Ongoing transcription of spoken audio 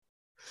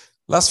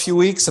Last few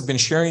weeks, I've been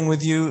sharing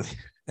with you,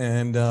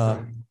 and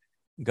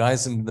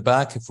guys in the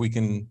back, if we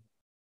can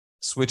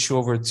switch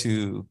over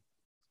to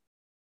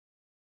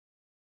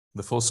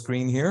the full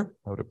screen here,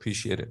 I would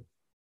appreciate it.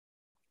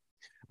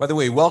 By the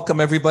way, welcome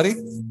everybody.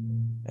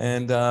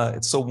 And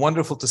it's so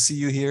wonderful to see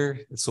you here.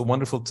 It's so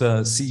wonderful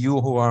to see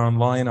you who are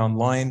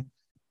online.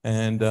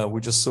 And we're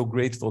just so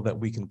grateful that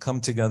we can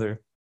come together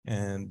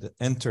and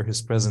enter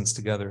his presence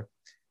together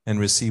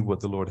and receive what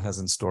the Lord has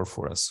in store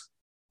for us.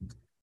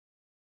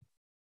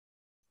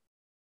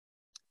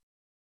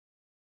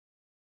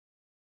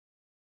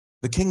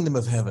 The kingdom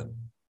of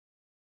heaven.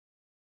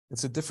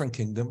 It's a different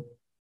kingdom.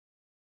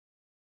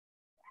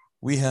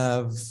 We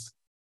have,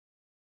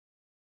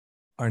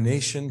 our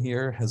nation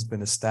here has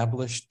been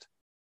established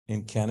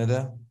in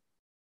Canada,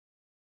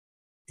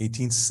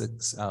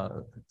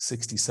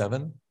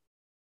 1867.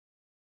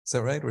 Is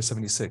that right? Or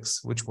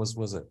 76? Which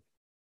was it?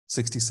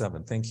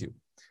 67, thank you.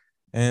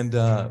 And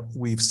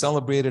we've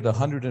celebrated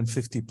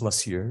 150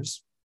 plus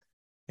years.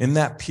 In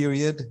that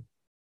period,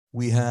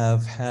 we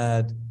have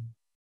had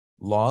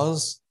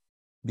laws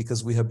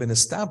because we have been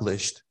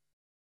established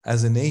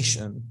as a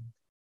nation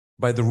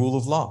by the rule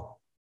of law.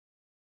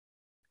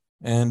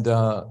 And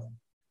a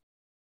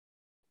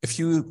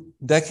few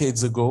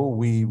decades ago,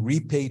 we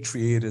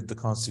repatriated the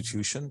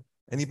Constitution.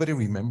 Anybody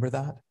remember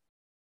that?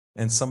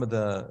 And some of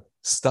the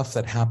stuff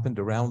that happened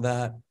around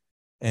that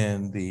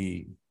and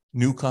the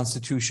new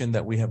Constitution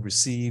that we have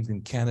received in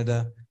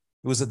Canada.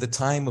 It was at the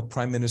time of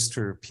Prime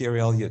Minister Pierre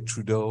Elliott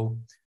Trudeau.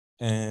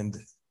 And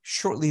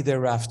shortly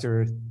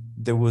thereafter,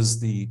 there was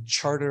the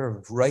Charter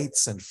of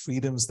Rights and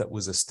Freedoms that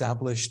was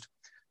established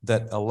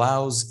that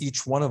allows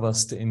each one of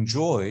us to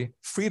enjoy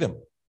freedom.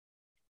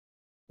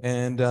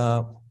 And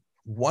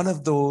one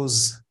of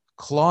those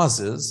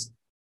clauses,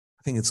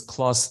 I think it's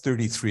clause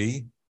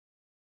 33,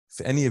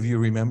 if any of you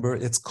remember,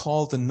 it's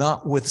called the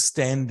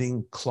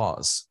notwithstanding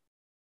clause.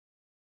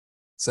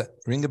 Does that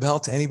ring a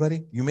bell to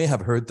anybody? You may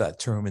have heard that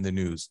term in the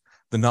news,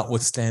 the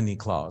notwithstanding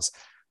clause.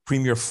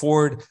 Premier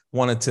Ford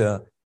wanted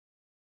to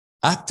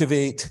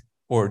activate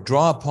or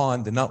draw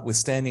upon the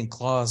notwithstanding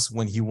clause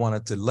when he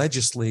wanted to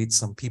legislate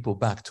some people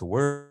back to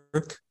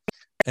work.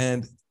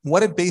 And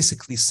what it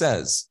basically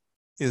says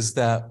is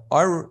that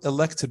our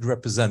elected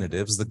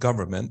representatives, the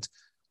government,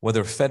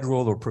 whether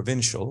federal or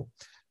provincial,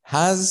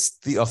 has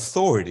the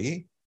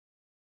authority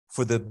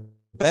for the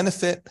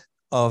benefit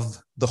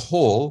of the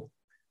whole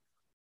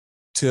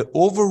to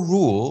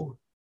overrule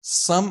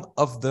some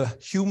of the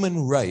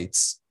human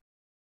rights,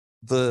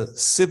 the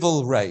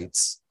civil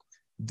rights,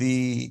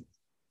 the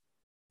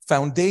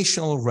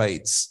foundational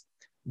rights,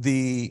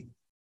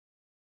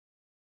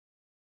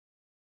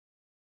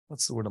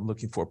 what's the word I'm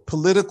looking for?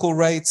 Political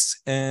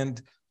rights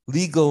and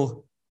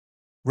legal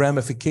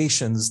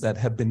ramifications that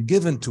have been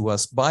given to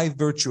us by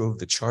virtue of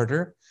the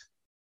Charter.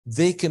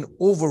 They can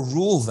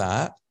overrule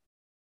that,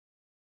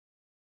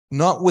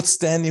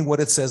 notwithstanding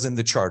what it says in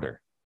the Charter.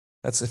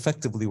 That's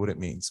effectively what it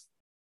means.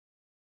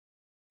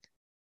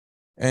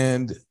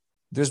 And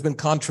there's been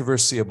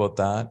controversy about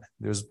that.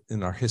 There's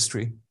in our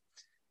history.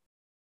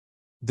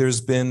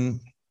 There's been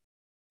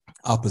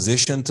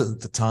opposition to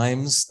the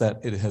times that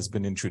it has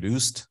been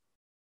introduced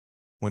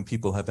when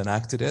people have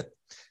enacted it.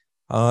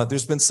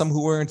 There's been some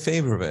who were in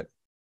favor of it.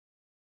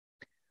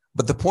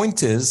 But the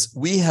point is,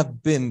 we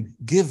have been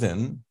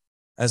given,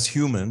 as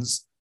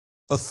humans,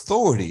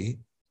 authority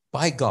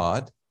by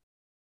God.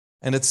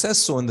 And it says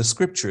so in the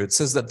scripture. It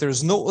says that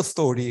there's no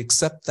authority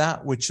except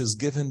that which is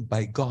given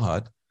by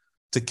God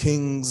to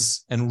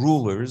kings and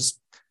rulers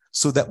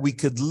so that we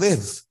could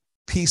live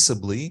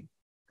peaceably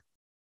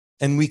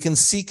and we can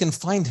seek and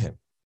find him.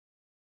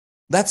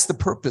 That's the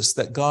purpose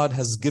that God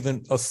has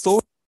given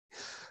authority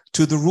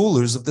to the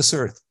rulers of this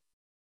earth.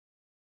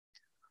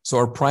 So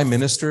our Prime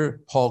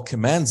Minister, Paul,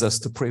 commands us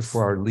to pray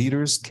for our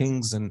leaders,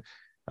 kings and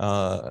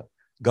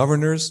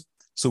governors.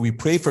 So we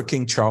pray for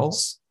King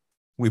Charles.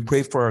 We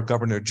pray for our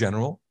Governor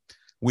General.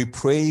 We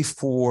pray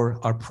for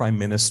our Prime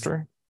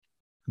Minister,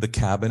 the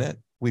cabinet.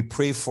 We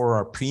pray for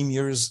our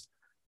premiers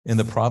in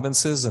the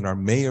provinces and our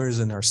mayors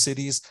in our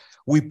cities.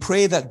 We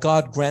pray that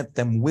God grant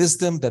them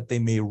wisdom, that they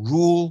may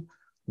rule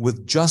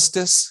with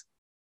justice.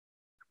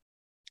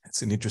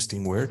 That's an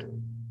interesting word.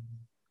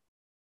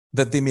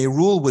 That they may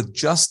rule with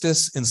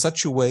justice in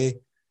such a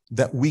way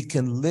that we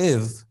can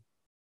live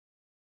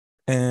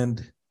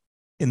and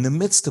in the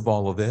midst of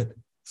all of it,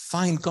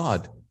 find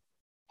God.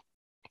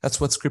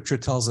 That's what scripture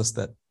tells us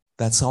that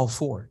that's all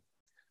for.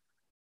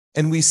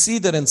 And we see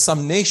that in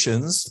some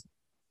nations,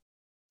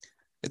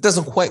 it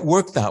doesn't quite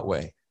work that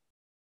way.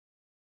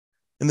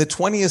 In the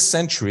 20th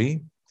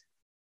century,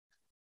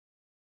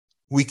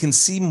 we can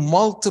see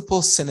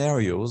multiple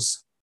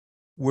scenarios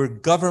where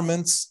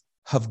governments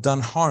have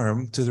done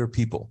harm to their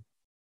people.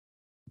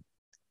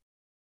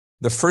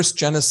 The first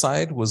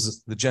genocide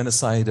was the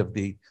genocide of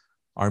the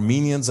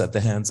Armenians at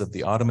the hands of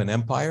the Ottoman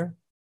Empire.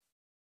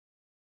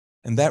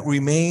 And that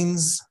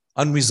remains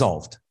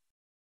unresolved.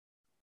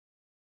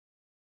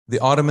 The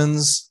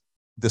Ottomans'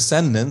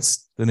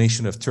 descendants, the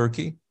nation of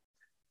Turkey,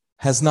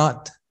 has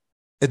not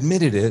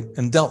admitted it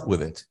and dealt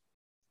with it.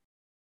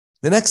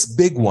 The next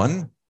big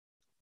one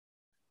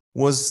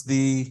was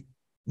the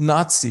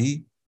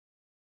Nazi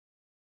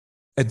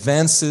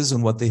advances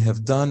in what they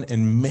have done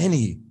in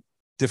many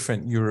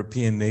different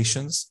European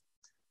nations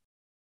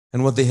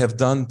and what they have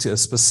done to a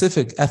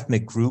specific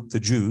ethnic group, the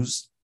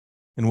Jews,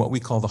 in what we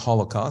call the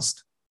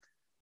Holocaust.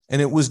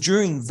 And it was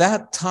during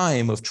that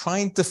time of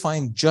trying to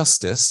find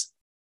justice,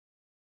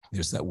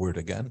 there's that word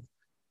again,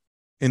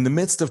 in the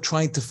midst of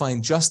trying to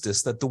find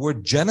justice, that the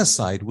word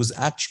genocide was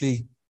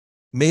actually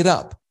made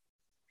up.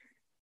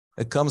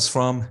 It comes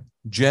from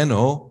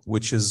geno,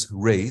 which is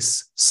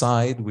race,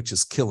 side, which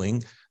is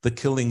killing, the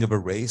killing of a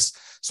race.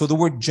 So the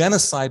word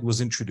genocide was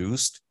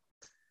introduced,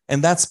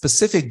 and that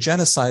specific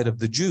genocide of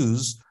the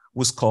Jews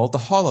was called the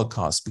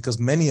Holocaust because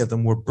many of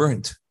them were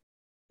burnt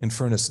in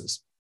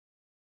furnaces.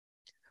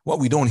 What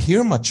we don't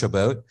hear much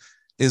about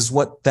is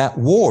what that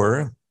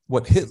war,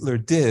 what Hitler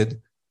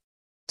did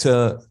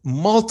to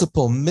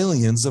multiple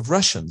millions of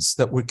Russians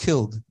that were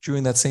killed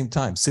during that same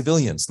time,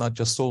 civilians, not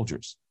just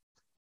soldiers.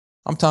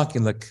 I'm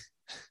talking like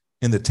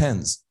in the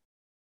tens.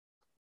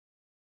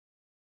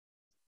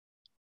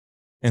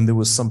 And there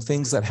was some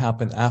things that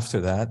happened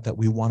after that that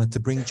we wanted to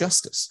bring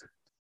justice.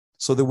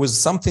 So there was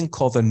something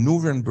called the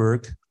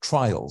Nuremberg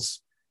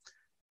trials,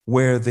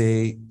 where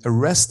they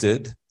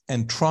arrested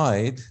and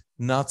tried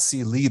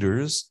Nazi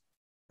leaders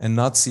and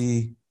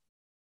Nazi,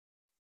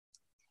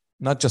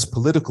 not just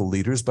political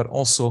leaders, but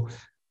also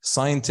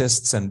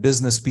scientists and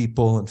business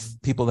people and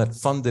people that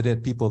funded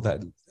it, people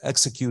that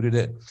executed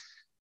it,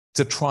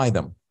 to try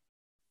them.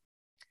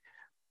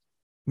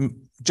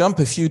 Jump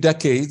a few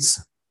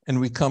decades and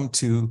we come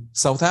to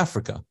South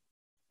Africa.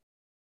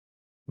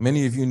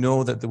 Many of you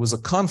know that there was a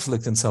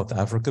conflict in South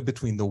Africa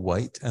between the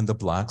white and the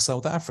black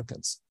South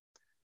Africans.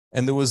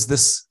 And there was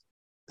this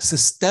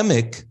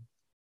systemic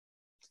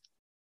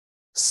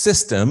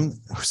system.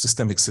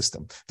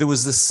 There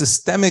was this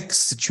systemic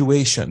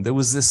situation. There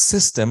was this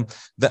system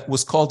that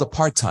was called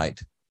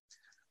apartheid,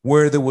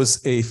 where there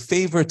was a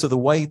favor to the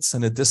whites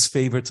and a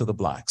disfavor to the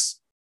blacks.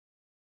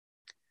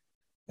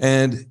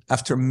 And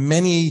after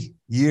many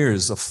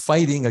years of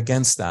fighting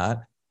against that,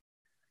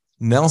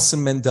 Nelson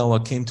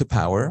Mandela came to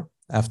power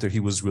after he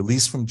was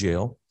released from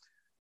jail.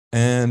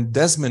 And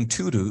Desmond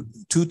Tutu,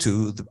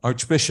 the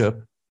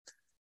Archbishop,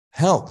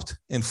 helped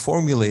in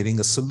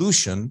formulating a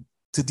solution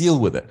to deal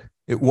with it.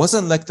 It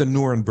wasn't like the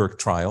Nuremberg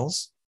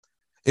trials.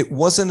 It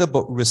wasn't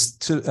about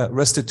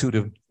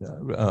restitutive,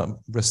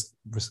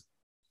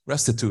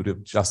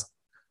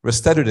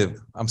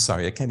 I'm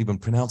sorry, I can't even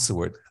pronounce the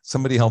word.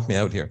 Somebody help me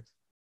out here.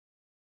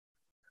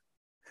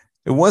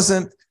 It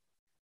wasn't,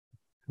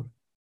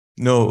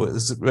 no, it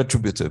was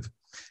retributive.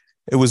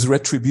 It was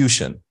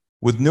retribution.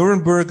 With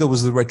Nuremberg, it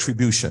was the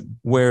retribution,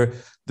 where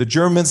the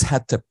Germans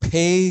had to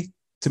pay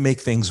to make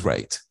things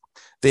right.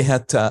 They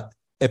had to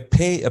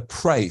pay a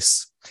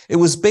price. It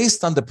was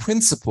based on the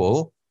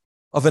principle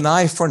of an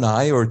eye for an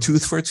eye or a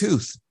tooth for a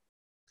tooth.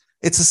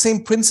 It's the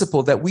same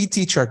principle that we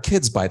teach our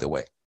kids, by the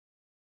way.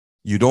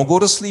 You don't go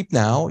to sleep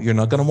now, you're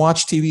not going to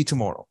watch TV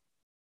tomorrow.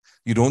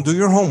 You don't do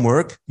your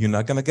homework, you're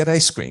not going to get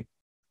ice cream.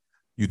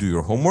 You do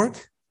your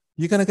homework,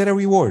 you're going to get a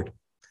reward.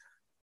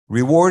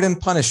 Reward and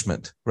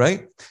punishment,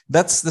 right?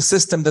 That's the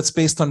system that's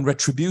based on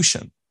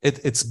retribution.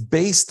 It's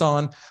based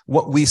on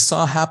what we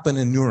saw happen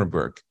in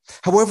Nuremberg.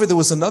 However, there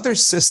was another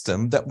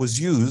system that was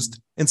used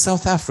in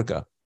South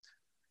Africa,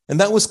 and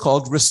that was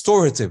called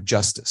restorative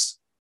justice.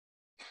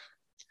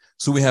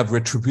 So we have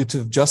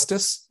retributive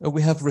justice, and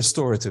we have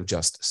restorative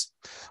justice.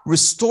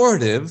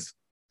 Restorative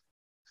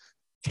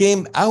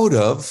came out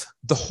of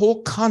the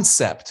whole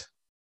concept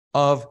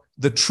of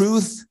the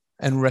Truth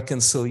and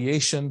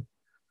Reconciliation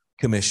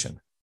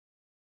Commission.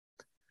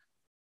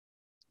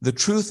 The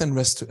Truth and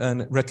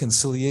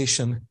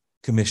Reconciliation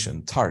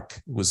Commission,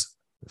 TARC, was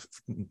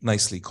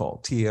nicely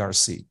called,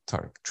 TARC,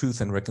 TARC,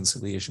 Truth and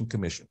Reconciliation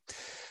Commission.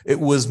 It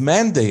was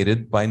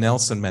mandated by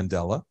Nelson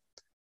Mandela,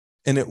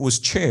 and it was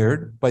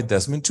chaired by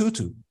Desmond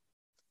Tutu.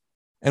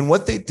 And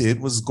what they did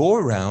was go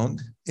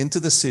around into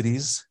the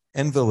cities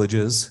and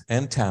villages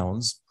and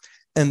towns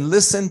and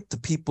listen to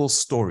people's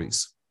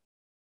stories,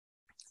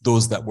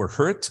 those that were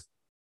hurt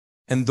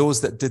and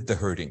those that did the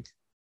hurting.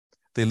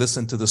 They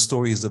listened to the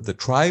stories of the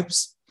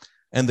tribes,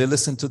 and they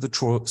listened to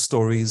the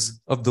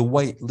stories of the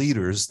white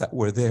leaders that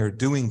were there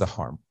doing the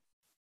harm.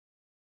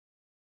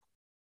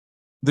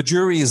 The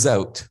jury is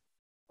out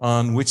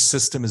on which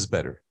system is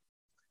better.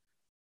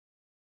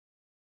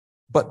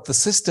 But the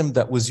system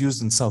that was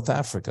used in South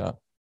Africa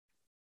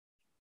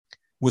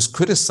was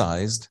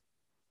criticized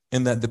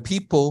in that the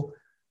people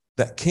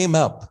that came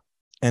up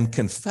and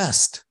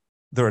confessed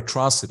their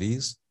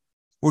atrocities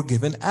were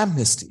given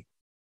amnesty,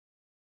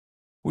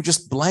 were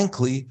just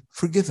blankly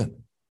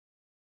forgiven.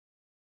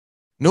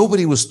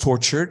 Nobody was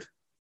tortured.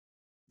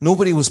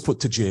 Nobody was put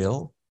to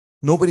jail.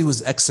 Nobody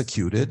was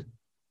executed.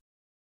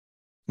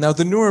 Now,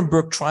 the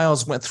Nuremberg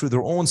trials went through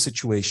their own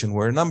situation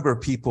where a number of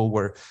people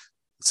were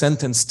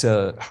sentenced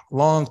to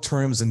long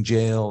terms in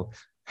jail.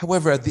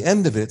 However, at the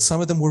end of it, some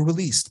of them were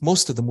released.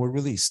 Most of them were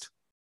released.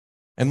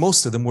 And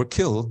most of them were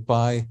killed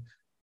by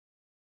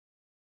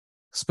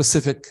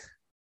specific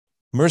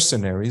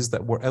mercenaries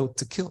that were out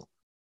to kill.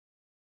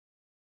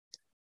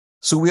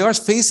 So we are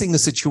facing a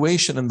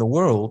situation in the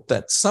world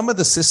that some of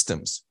the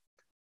systems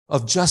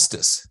of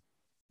justice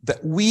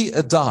that we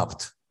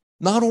adopt,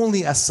 not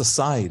only as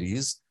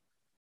societies,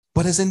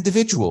 but as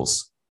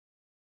individuals,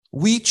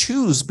 we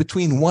choose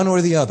between one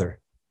or the other.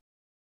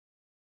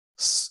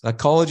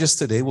 Psychologists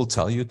today will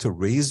tell you to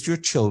raise your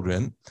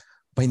children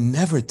by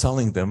never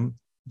telling them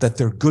that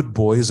they're good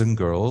boys and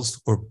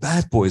girls or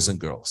bad boys and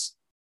girls,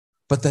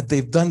 but that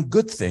they've done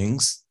good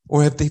things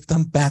or if they've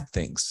done bad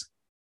things.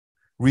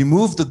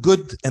 Remove the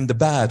good and the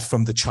bad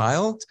from the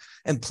child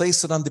and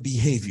place it on the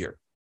behavior.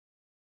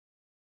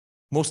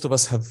 Most of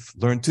us have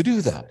learned to do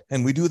that.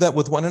 And we do that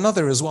with one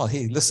another as well.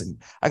 Hey, listen,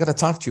 I got to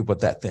talk to you about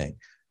that thing.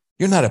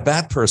 You're not a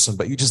bad person,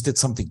 but you just did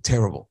something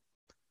terrible.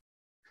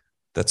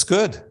 That's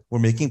good. We're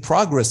making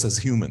progress as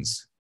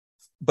humans.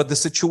 But the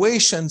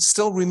situation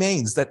still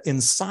remains that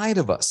inside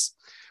of us,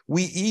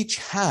 we each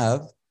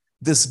have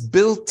this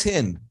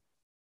built-in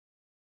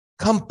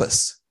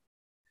compass.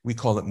 We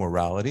call it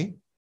morality.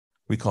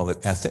 We call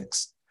it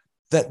ethics,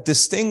 that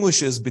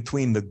distinguishes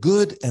between the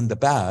good and the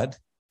bad.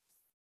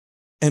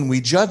 And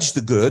we judge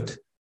the good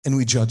and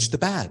we judge the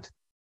bad.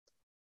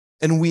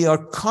 And we are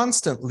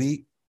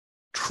constantly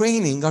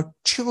training our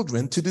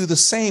children to do the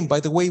same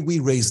by the way we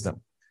raise them.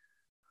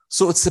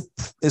 So it's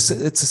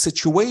a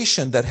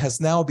situation that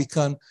has now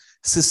become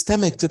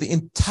systemic to the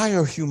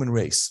entire human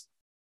race.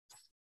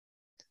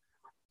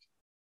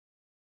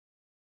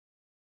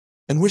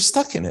 And we're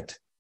stuck in it.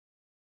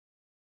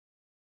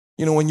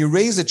 You know, when you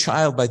raise a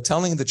child by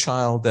telling the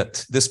child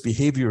that this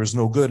behavior is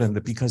no good and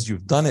that because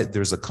you've done it,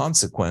 there's a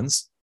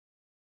consequence,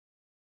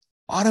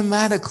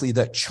 automatically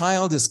that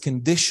child is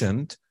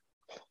conditioned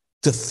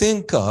to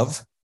think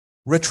of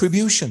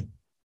retribution.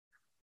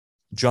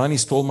 Johnny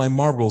stole my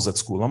marbles at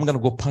school. I'm going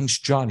to go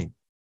punch Johnny.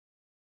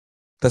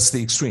 That's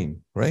the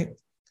extreme, right?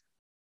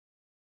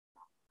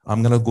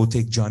 I'm going to go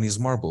take Johnny's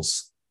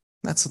marbles.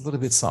 That's a little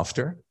bit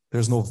softer.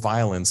 There's no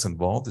violence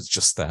involved. It's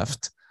just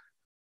theft.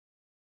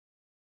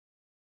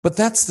 But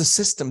that's the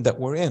system that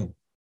we're in.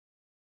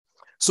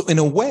 So in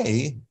a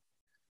way,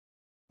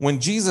 when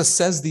Jesus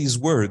says these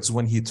words,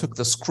 when he took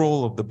the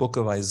scroll of the book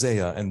of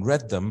Isaiah and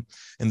read them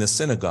in the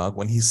synagogue,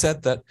 when he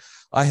said that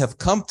I have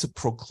come to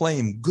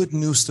proclaim good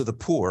news to the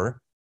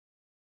poor,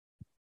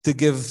 to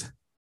give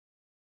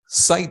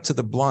sight to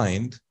the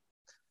blind,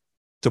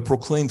 to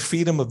proclaim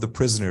freedom of the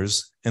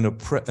prisoners and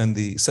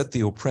set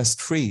the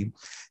oppressed free,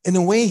 in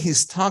a way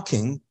he's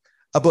talking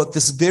about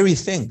this very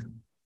thing.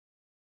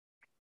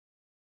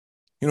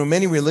 You know,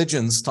 many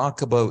religions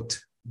talk about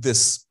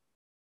this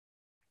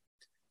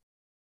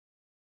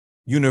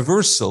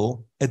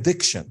universal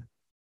addiction,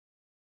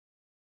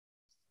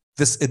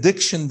 this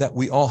addiction that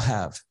we all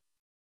have.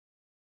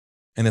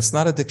 And it's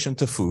not addiction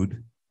to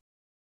food.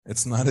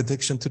 It's not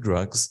addiction to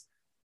drugs.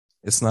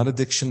 It's not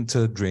addiction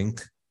to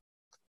drink.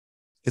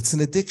 It's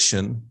an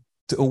addiction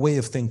to a way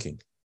of thinking.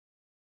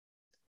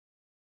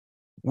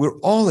 We're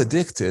all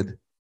addicted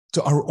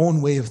to our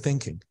own way of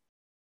thinking.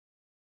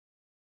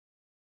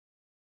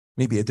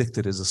 Maybe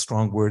addicted is a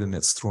strong word and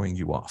it's throwing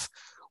you off.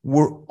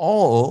 We're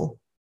all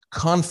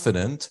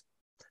confident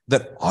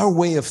that our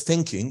way of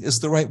thinking is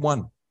the right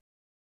one.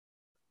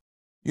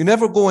 You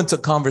never go into a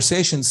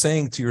conversation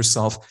saying to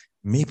yourself,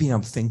 maybe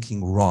I'm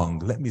thinking wrong.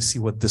 Let me see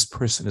what this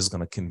person is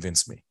going to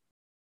convince me.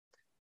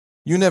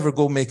 You never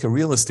go make a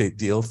real estate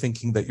deal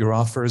thinking that your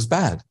offer is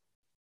bad.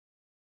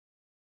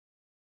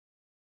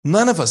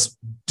 None of us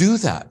do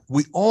that.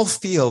 We all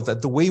feel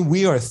that the way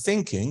we are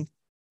thinking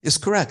is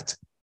correct.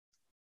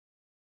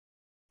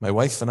 My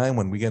wife and I,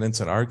 when we get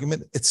into an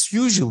argument, it's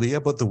usually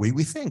about the way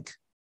we think.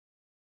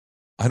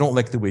 I don't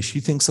like the way she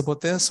thinks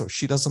about this, or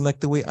she doesn't like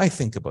the way I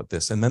think about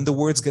this. And then the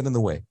words get in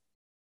the way.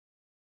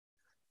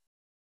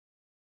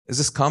 Is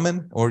this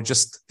common or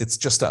it's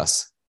just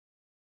us?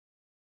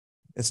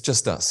 It's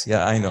just us.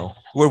 Yeah, I know.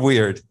 We're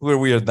weird. We're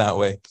weird that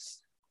way.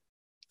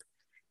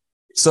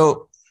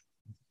 So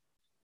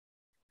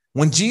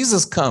when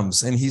Jesus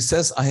comes and he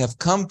says, I have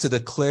come to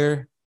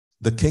declare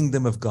the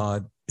kingdom of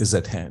God is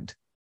at hand.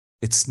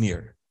 It's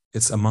near.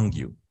 It's among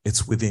you.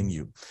 It's within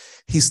you.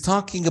 He's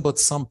talking about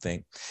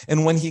something.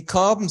 And when he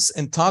comes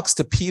and talks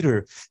to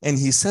Peter and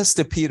he says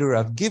to Peter,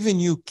 I've given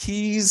you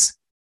keys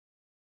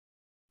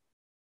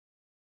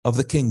of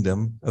the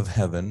kingdom of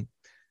heaven,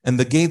 and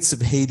the gates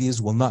of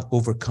Hades will not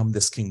overcome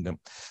this kingdom.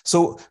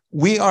 So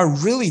we are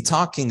really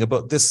talking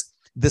about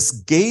this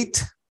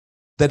gate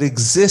that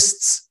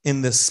exists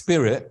in the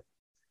spirit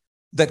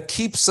that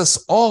keeps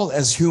us all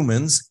as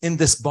humans in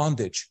this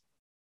bondage,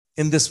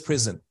 in this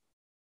prison.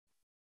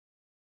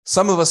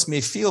 Some of us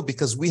may feel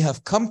because we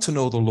have come to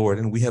know the Lord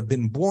and we have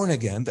been born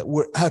again that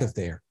we're out of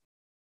there.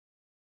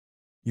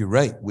 You're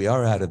right, we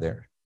are out of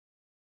there.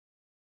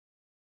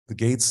 The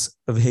gates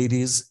of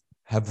Hades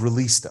have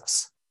released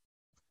us.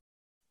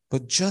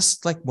 But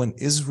just like when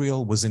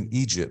Israel was in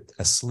Egypt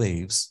as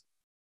slaves,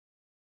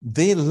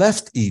 they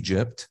left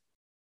Egypt,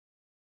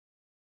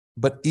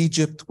 but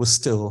Egypt was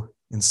still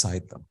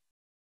inside them.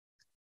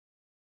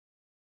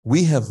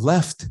 We have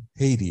left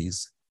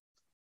Hades,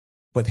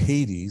 But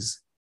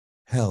Hades,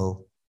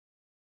 hell,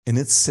 in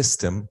its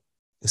system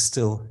is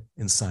still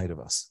inside of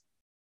us.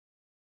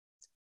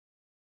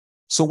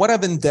 So what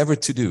I've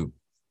endeavored to do,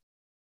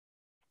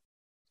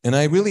 and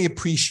I really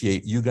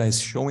appreciate you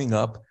guys showing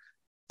up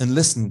and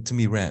listening to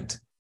me rant.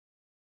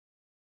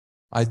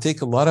 I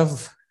take a lot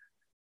of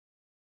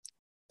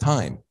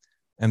time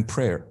and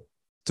prayer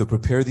to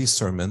prepare these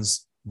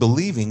sermons,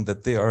 believing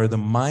that they are the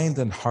mind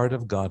and heart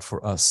of God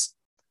for us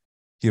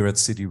here at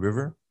City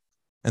River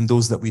and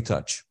those that we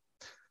touch.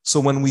 So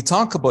when we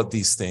talk about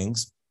these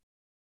things,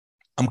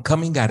 I'm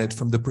coming at it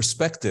from the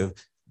perspective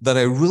that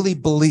I really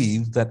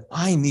believe that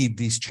I need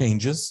these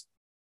changes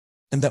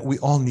and that we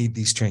all need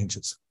these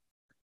changes.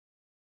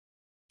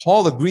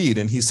 Paul agreed,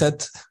 and he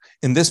said,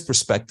 in this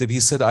perspective,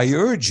 he said, I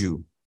urge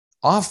you,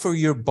 offer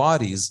your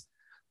bodies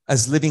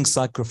as living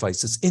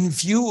sacrifices in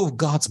view of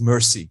God's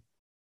mercy,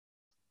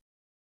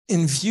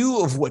 in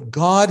view of what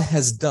God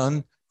has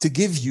done to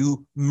give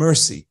you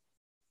mercy,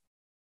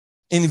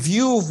 in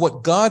view of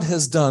what God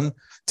has done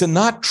to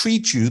not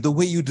treat you the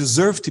way you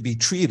deserve to be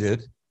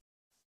treated,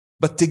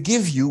 but to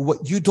give you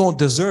what you don't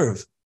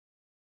deserve.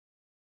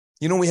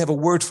 You know, we have a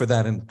word for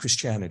that in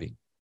Christianity.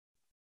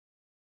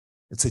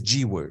 It's a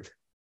G word.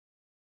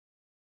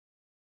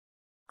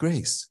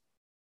 Grace.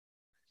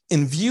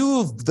 In view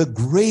of the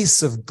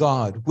grace of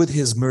God with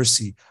his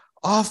mercy,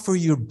 offer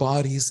your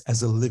bodies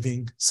as a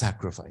living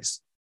sacrifice.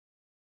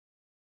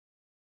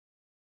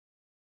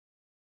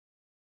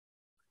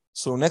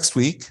 So next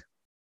week,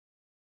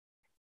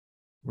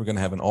 we're going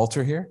to have an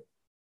altar here.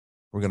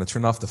 We're going to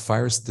turn off the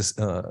fire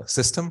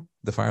system,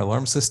 the fire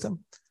alarm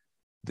system.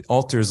 The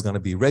altar is going to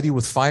be ready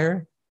with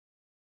fire.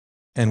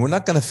 And we're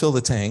not going to fill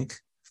the tank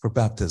for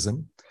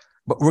baptism,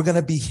 but we're going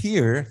to be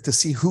here to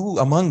see who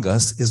among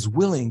us is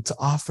willing to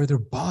offer their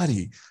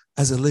body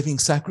as a living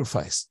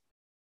sacrifice.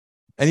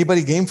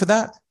 Anybody game for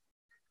that?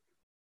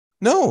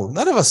 No,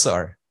 none of us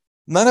are.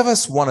 None of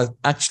us want to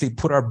actually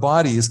put our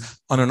bodies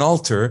on an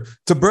altar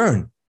to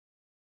burn.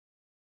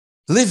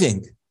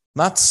 Living,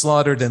 not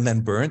slaughtered and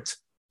then burnt,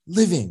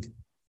 living.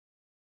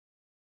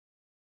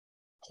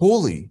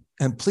 Holy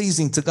and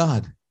pleasing to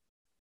God.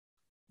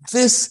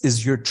 This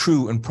is your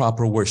true and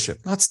proper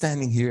worship, not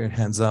standing here and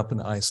hands up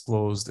and eyes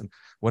closed and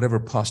whatever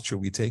posture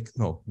we take.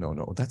 No.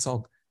 That's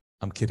all.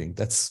 I'm kidding.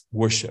 That's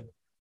worship.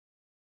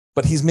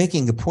 But he's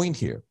making a point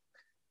here.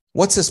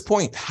 What's his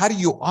point? How do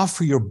you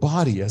offer your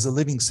body as a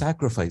living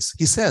sacrifice?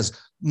 He says,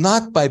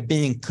 not by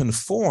being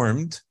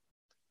conformed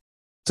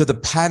to the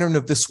pattern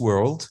of this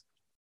world.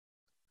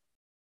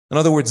 In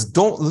other words,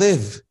 don't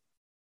live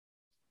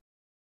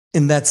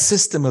in that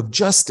system of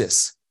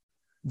justice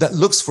that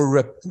looks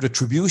for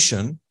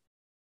retribution,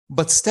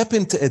 but step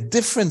into a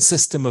different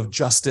system of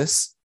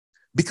justice,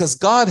 because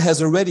God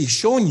has already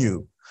shown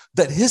you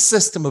that his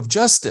system of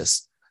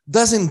justice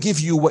doesn't give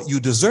you what you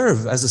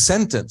deserve as a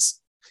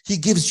sentence. He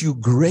gives you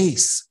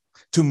grace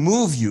to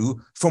move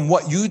you from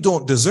what you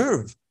don't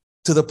deserve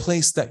to the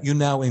place that you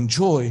now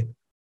enjoy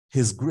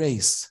his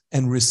grace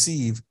and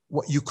receive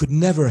what you could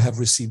never have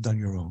received on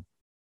your own.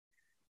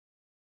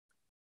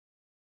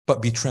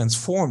 But be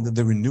transformed in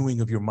the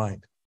renewing of your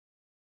mind.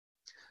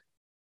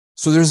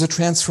 So there's a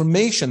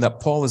transformation that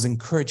Paul is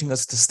encouraging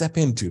us to step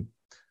into.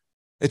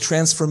 A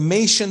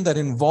transformation that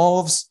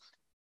involves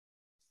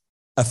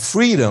a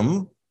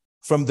freedom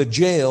from the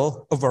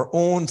jail of our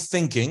own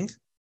thinking,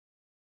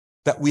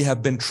 that we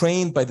have been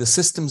trained by the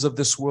systems of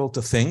this world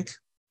to think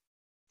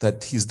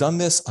that he's done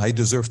this, I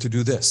deserve to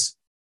do this.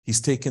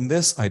 He's taken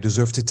this, I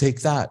deserve to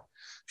take that.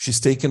 She's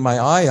taken my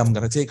eye, I'm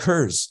going to take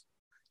hers.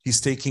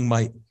 He's taking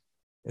my,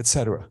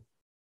 etc.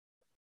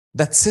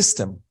 That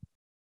system.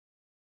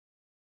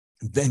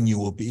 Then you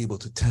will be able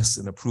to test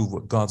and approve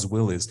what God's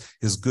will is,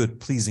 his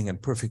good, pleasing,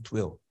 and perfect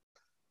will.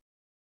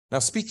 Now,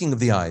 speaking of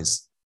the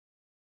eyes,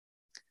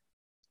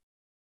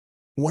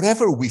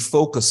 whatever we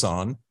focus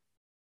on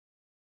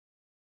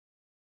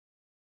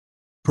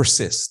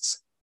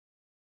persists.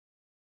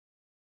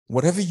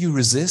 Whatever you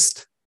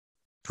resist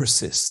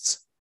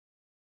persists.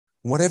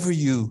 Whatever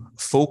you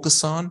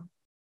focus on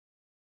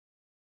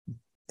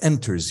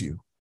enters you.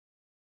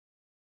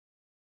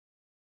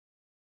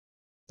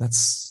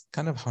 That's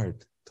kind of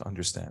hard to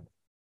understand,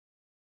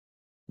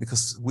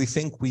 because we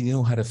think we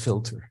know how to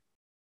filter.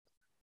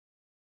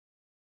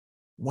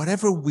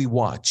 Whatever we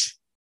watch,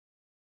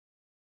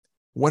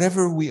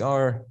 whatever we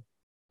are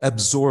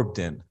absorbed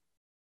in,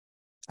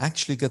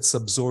 actually gets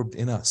absorbed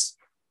in us.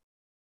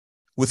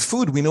 With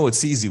food, we know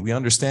it's easy. We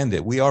understand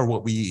it. We are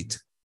what we eat,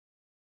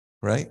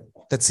 right?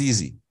 That's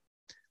easy.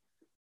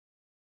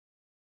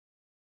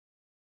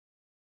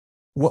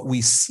 What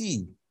we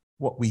see,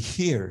 what we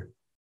hear,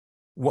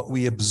 what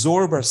we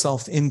absorb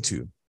ourselves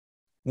into,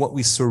 what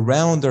we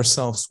surround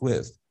ourselves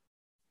with,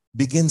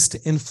 begins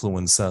to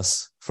influence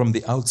us from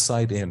the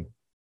outside in.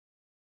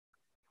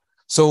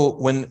 So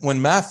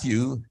when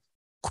Matthew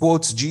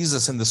quotes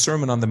Jesus in the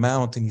Sermon on the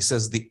Mount, and he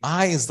says, the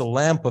eye is the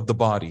lamp of the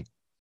body.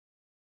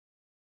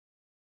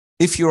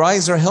 If your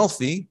eyes are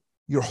healthy,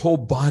 your whole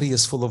body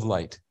is full of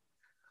light.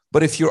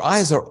 But if your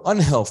eyes are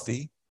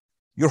unhealthy,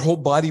 your whole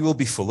body will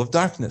be full of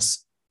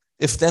darkness.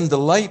 If then the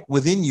light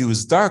within you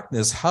is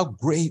darkness, how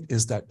great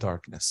is that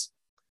darkness?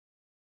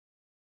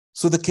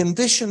 So the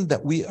condition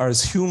that we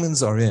as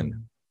humans are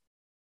in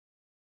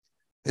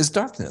is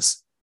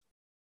darkness.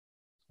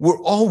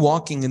 We're all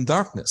walking in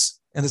darkness.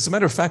 And as a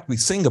matter of fact, we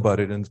sing about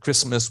it in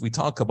Christmas. We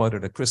talk about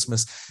it at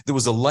Christmas. There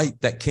was a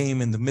light that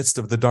came in the midst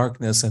of the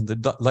darkness, and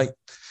the light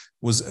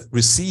was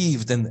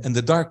received, and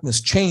the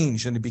darkness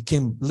changed, and it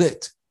became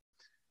lit.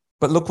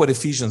 But look what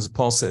Ephesians,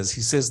 Paul says.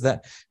 He says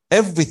that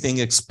everything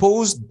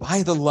exposed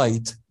by the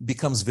light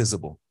becomes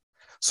visible.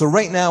 So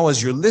right now,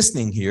 as you're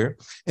listening here,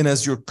 and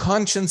as your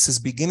conscience is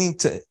beginning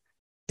to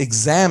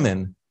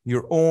examine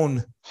your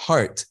own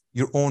heart,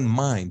 your own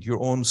mind,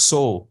 your own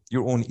soul,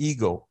 your own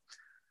ego,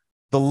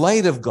 the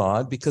light of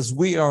God, because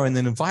we are in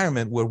an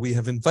environment where we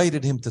have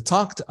invited him to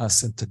talk to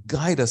us and to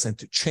guide us and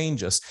to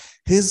change us,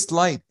 his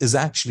light is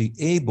actually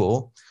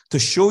able to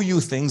show you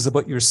things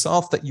about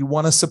yourself that you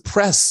want to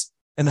suppress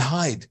and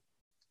hide.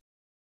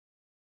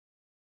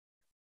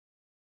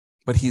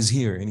 But he's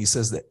here, and he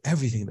says that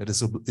everything that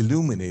is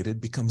illuminated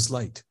becomes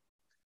light.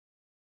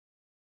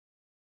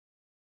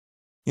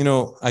 You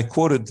know, I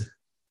quoted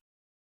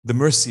the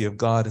mercy of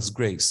God as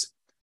grace.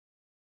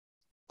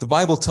 The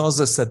Bible tells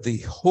us that the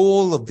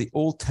whole of the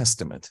Old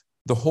Testament,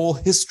 the whole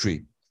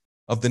history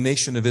of the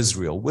nation of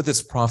Israel, with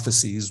its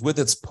prophecies, with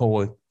its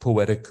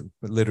poetic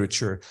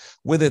literature,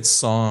 with its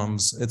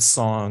psalms, its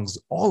songs,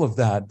 all of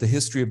that, the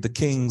history of the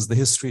kings, the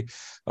history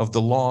of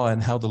the law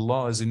and how the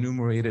law is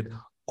enumerated,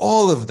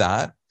 all of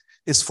that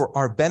is for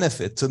our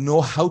benefit to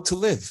know how to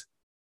live.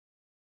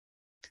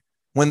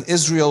 When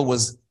Israel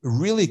was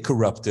really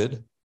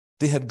corrupted,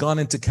 they had gone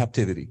into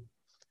captivity.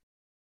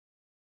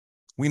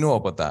 We know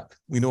about that.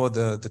 We know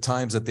the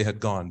times that they had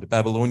gone. The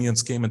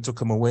Babylonians came and took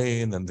them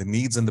away, and then the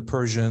Medes and the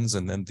Persians,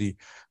 and then the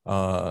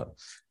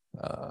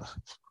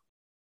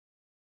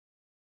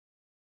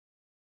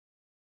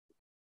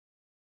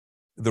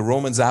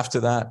Romans after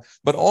that.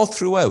 But all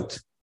throughout,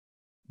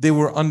 they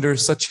were under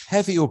such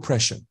heavy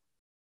oppression.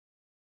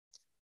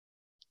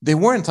 They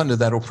weren't under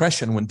that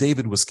oppression when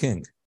David was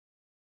king.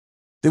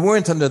 They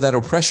weren't under that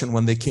oppression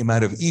when they came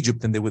out of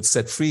Egypt and they were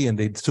set free and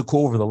they took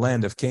over the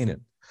land of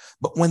Canaan.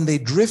 But when they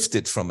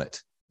drifted from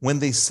it, when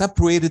they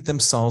separated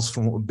themselves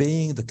from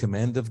obeying the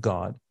command of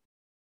God,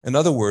 in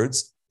other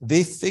words,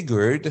 they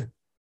figured,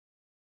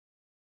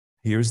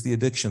 here's the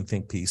addiction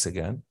think piece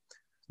again,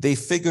 they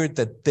figured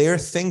that their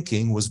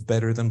thinking was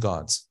better than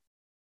God's.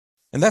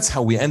 And that's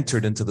how we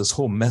entered into this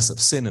whole mess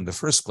of sin in the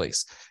first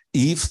place.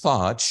 Eve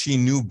thought she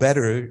knew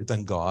better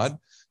than God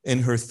in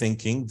her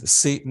thinking.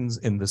 Satan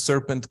and the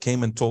serpent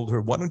came and told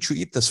her, why don't you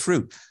eat this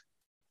fruit?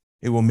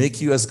 It will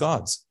make you as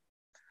gods.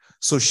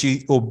 So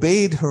she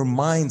obeyed her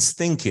mind's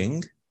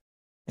thinking,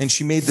 and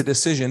she made the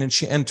decision, and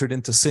she entered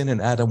into sin,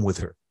 and Adam with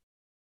her.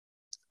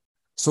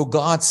 So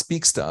God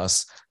speaks to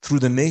us through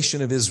the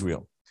nation of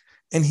Israel,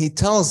 and he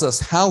tells us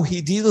how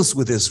he deals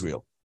with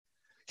Israel.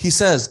 He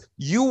says,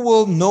 you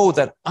will know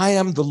that I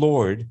am the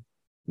Lord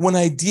when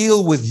I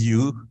deal with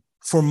you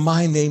for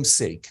my name's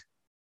sake.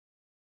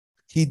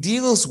 He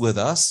deals with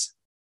us,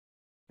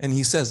 and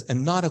he says,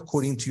 and not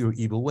according to your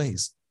evil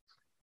ways.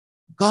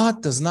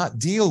 God does not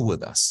deal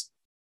with us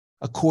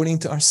according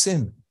to our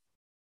sin.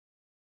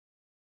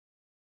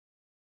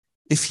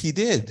 If he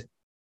did,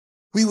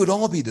 we would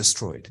all be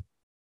destroyed.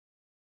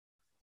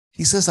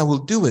 He says, I will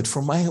do it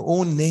for my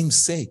own name's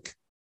sake,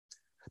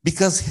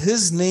 because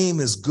his name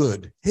is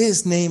good.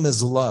 His name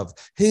is love.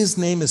 His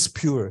name is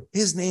pure.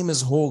 His name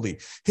is holy.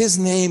 His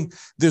name,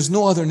 there's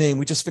no other name.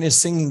 We just finished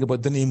singing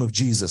about the name of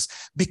Jesus.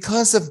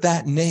 Because of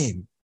that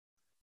name,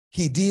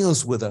 he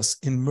deals with us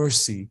in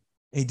mercy.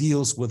 He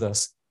deals with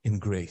us in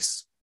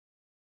grace.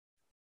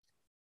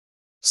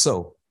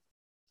 So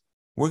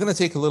we're going to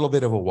take a little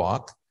bit of a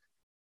walk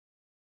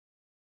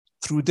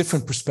through a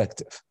different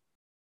perspective,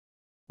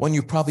 one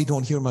you probably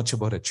don't hear much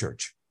about at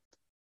church.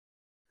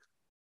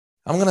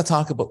 I'm going to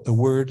talk about the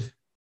word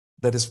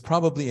that is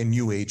probably a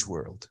new age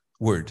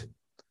word.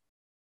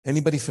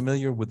 Anybody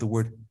familiar with the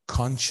word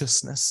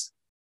consciousness?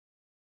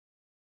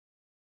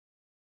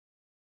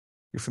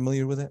 You're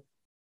familiar with it?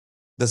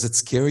 Does it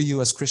scare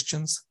you as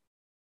Christians?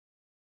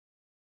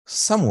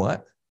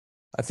 Somewhat.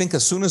 I think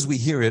as soon as we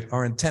hear it,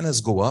 our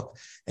antennas go up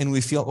and we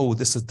feel, oh,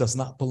 this does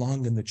not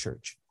belong in the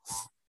church.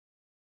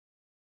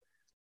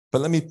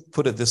 But let me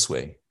put it this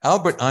way.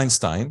 Albert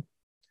Einstein,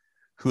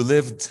 who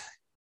lived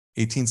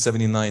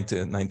 1879 to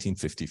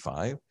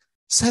 1955,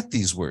 said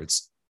these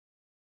words: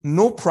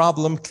 no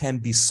problem can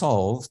be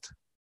solved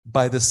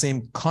by the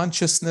same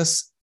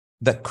consciousness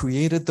that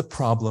created the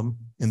problem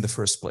in the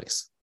first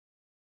place.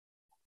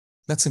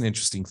 That's an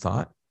interesting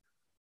thought.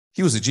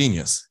 He was a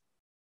genius.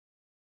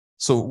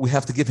 So we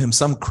have to give him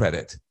some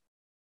credit.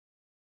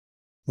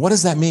 What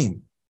does that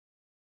mean?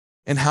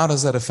 And how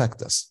does that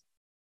affect us?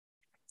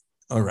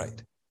 All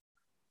right,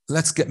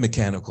 let's get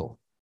mechanical.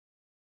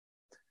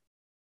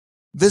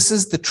 This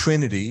is the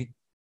Trinity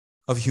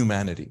of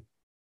humanity.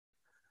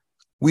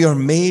 We are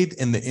made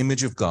in the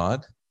image of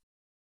God,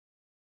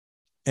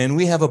 and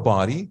we have a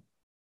body,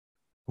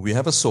 we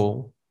have a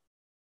soul,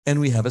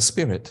 and we have a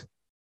spirit.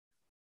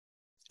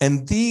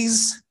 And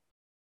these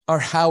are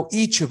how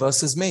each of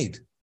us is made.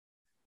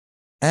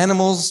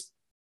 Animals,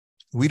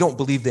 we don't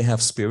believe they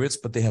have spirits,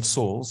 but they have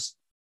souls.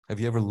 Have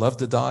you ever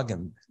loved a dog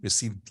and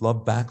received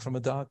love back from a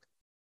dog?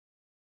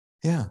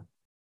 Yeah.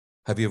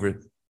 Have you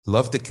ever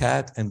loved a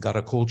cat and got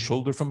a cold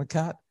shoulder from a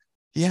cat?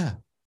 Yeah.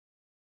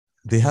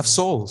 They have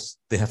souls.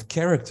 They have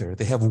character.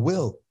 They have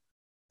will.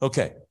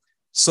 Okay.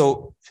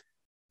 So,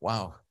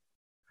 wow.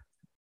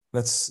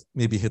 Let's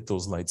maybe hit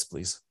those lights,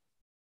 please.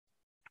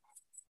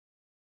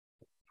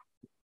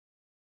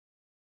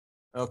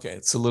 Okay,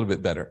 it's a little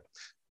bit better.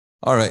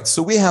 All right,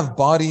 so we have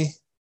body,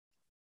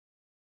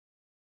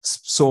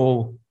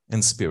 soul,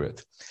 and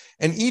spirit.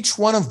 And each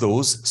one of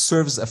those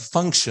serves a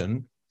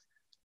function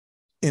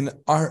in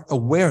our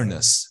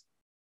awareness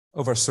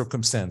of our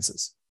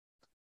circumstances.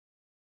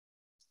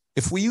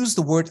 If we use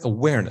the word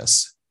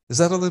awareness, is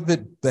that a little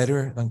bit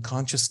better than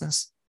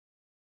consciousness?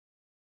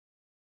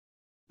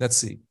 Let's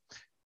see.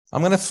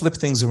 I'm going to flip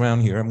things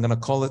around here. I'm going to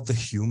call it the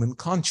human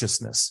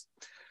consciousness.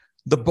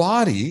 The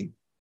body,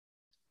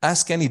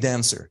 ask any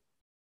dancer,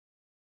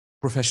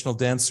 professional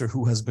dancer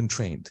who has been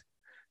trained.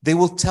 They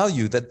will tell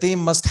you that they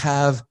must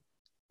have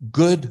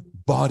good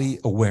body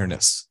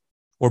awareness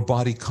or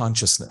body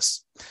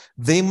consciousness.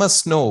 They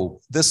must know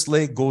this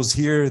leg goes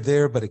here,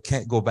 there, but it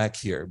can't go back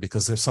here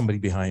because there's somebody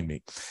behind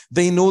me.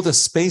 They know the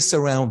space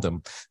around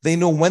them. They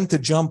know when to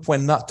jump,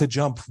 when not to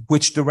jump,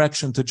 which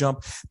direction to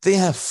jump. They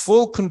have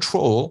full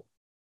control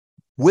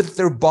with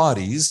their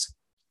bodies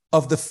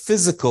of the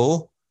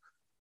physical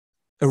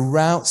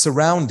around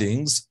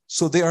surroundings,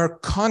 so they are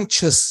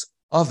conscious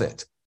of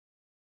it.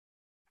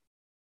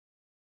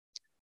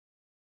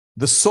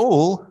 The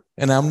soul,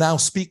 and I'm now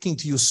speaking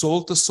to you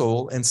soul to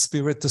soul and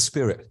spirit to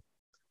spirit.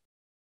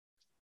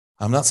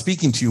 I'm not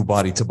speaking to you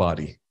body to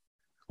body.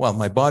 Well,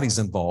 my body's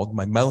involved,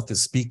 my mouth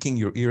is speaking,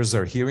 your ears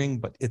are hearing,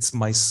 but it's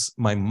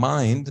my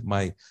mind,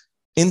 my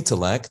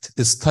intellect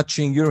is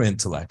touching your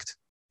intellect.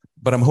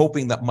 But I'm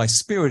hoping that my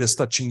spirit is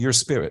touching your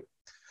spirit.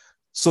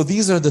 So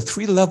these are the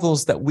three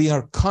levels that we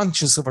are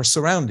conscious of our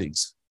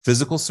surroundings: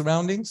 physical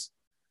surroundings,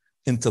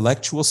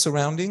 intellectual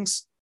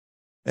surroundings,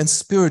 and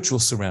spiritual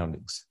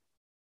surroundings.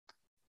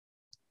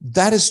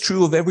 That is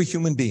true of every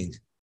human being.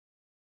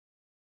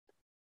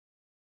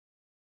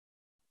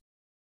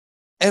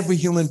 Every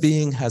human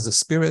being has a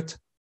spirit,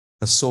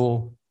 a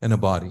soul, and a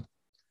body.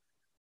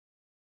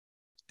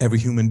 Every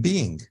human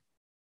being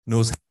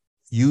knows how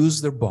to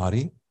use their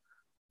body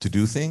to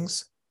do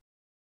things.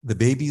 The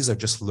babies are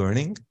just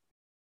learning,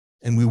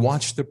 and we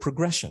watch their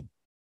progression.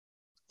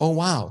 Oh,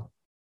 wow.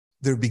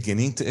 They're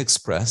beginning to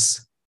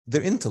express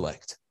their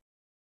intellect.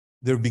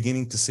 They're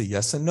beginning to say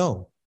yes and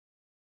no.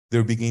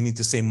 They're beginning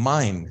to say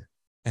mine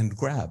and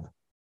grab.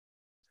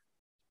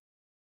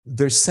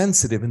 They're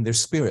sensitive in their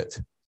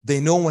spirit. They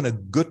know when a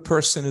good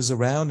person is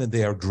around and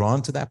they are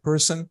drawn to that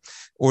person,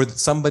 or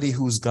somebody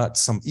who's got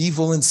some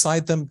evil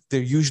inside them,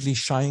 they're usually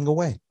shying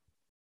away.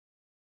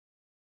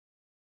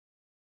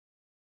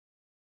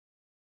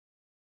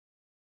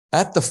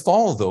 At the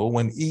fall, though,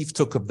 when Eve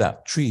took of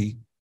that tree,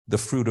 the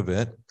fruit of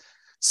it,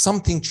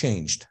 something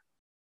changed.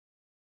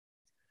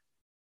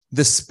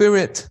 The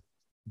spirit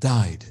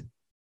died.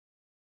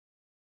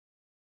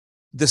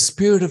 The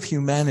spirit of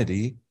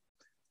humanity,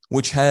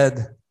 which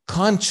had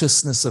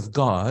consciousness of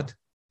God,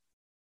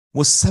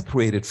 was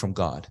separated from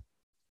God.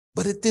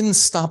 But it didn't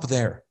stop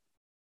there.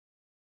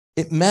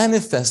 It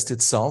manifested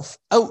itself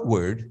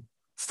outward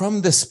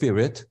from the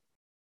spirit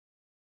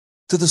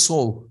to the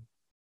soul.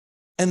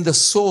 And the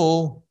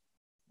soul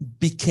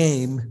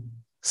became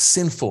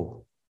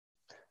sinful.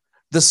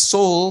 The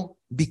soul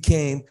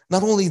became,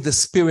 not only the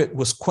spirit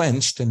was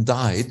quenched and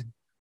died,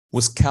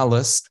 was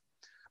calloused,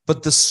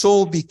 but the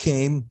soul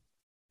became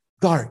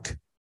dark.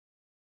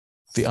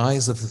 The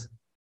eyes of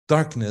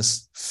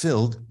darkness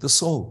filled the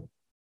soul.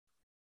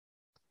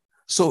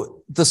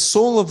 So the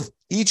soul of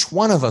each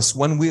one of us,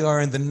 when we are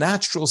in the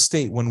natural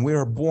state, when we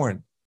are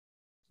born,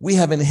 we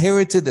have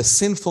inherited a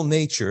sinful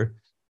nature,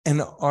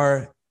 and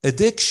our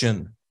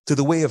addiction to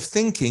the way of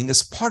thinking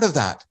is part of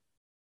that.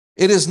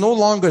 It is no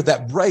longer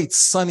that bright,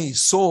 sunny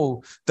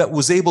soul that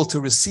was able to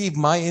receive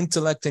my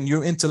intellect and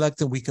your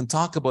intellect, and we can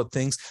talk about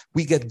things.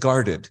 We get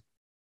guarded.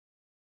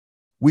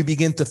 We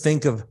begin to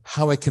think of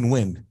how I can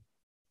win.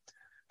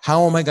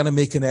 How am I going to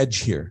make an edge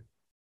here?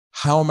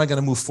 How am I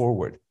going to move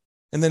forward?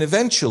 And then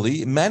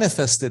eventually it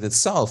manifested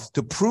itself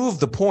to prove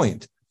the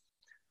point.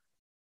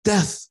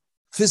 Death,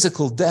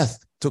 physical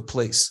death took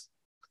place.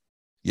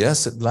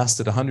 Yes, it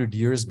lasted 100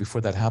 years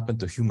before that happened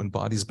to human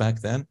bodies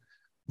back then.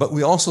 But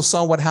we also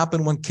saw what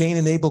happened when Cain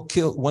and Abel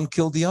one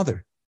killed the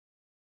other.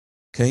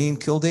 Cain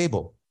killed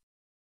Abel.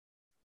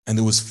 And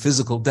there was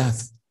physical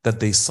death that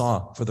they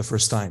saw for the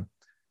first time.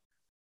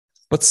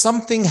 But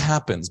something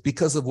happens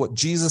because of what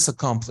Jesus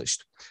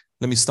accomplished.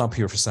 Let me stop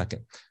here for a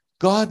second.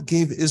 God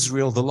gave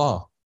Israel the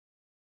law.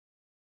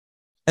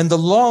 And the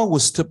law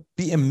was to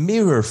be a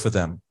mirror for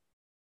them.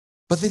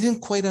 But they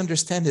didn't quite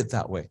understand it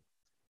that way.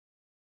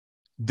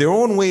 Their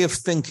own way of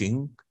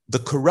thinking, the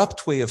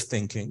corrupt way of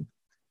thinking,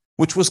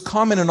 which was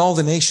common in all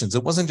the nations.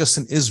 It wasn't just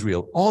in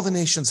Israel. All the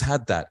nations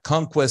had that.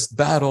 Conquest,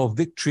 battle,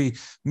 victory,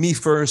 me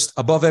first,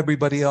 above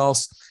everybody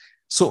else.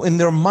 So in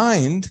their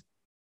mind,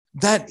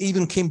 that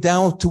even came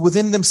down to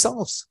within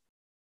themselves.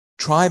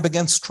 Tribe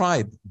against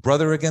tribe,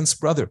 brother against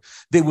brother.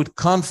 They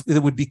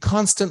would be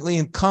constantly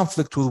in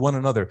conflict with one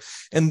another.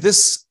 And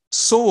this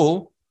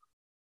soul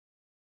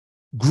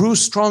grew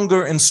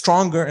stronger and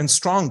stronger and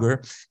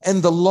stronger.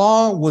 And the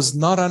law was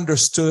not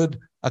understood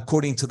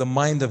according to the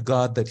mind of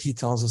God that he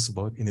tells us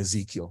about in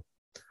Ezekiel.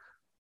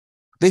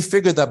 They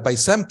figured that by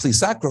simply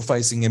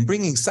sacrificing and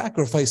bringing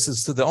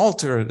sacrifices to the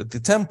altar at the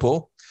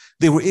temple,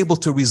 they were able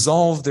to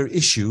resolve their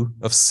issue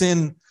of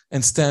sin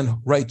and stand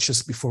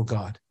righteous before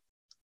God.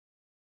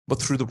 But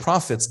through the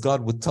prophets,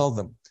 God would tell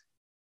them,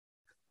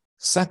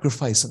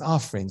 sacrifice and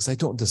offerings I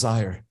don't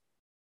desire.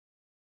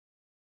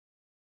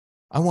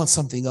 I want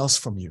something else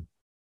from you.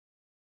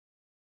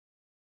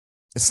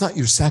 It's not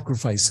your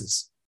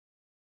sacrifices.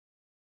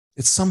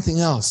 It's something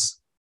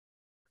else.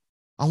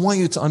 I want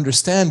you to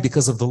understand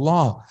because of the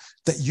law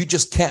that you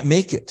just can't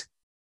make it.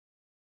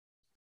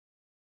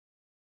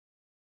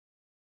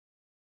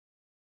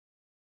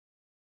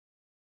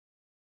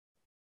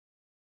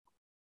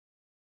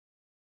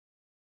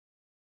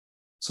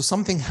 So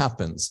something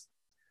happens.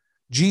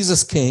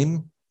 Jesus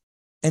came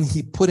and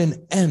he put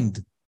an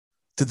end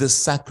to this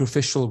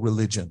sacrificial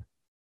religion.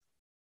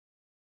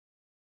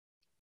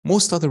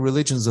 Most other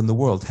religions in the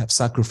world have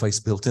sacrifice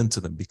built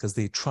into them because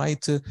they try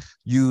to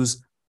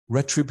use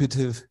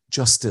retributive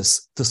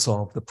justice to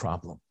solve the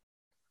problem.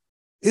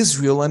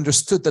 Israel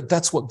understood that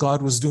that's what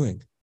God was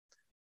doing.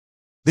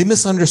 They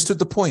misunderstood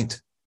the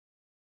point.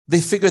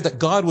 They figured that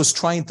God was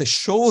trying to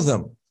show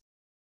them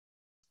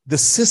the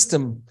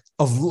system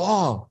of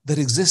law that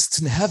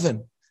exists in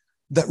heaven,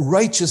 that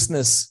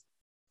righteousness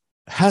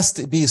has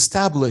to be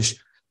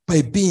established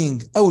by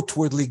being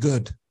outwardly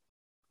good.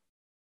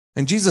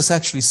 And Jesus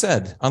actually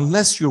said,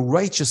 unless your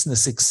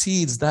righteousness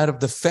exceeds that of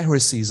the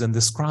Pharisees and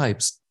the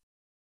scribes,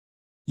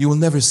 you will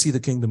never see the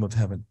kingdom of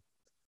heaven.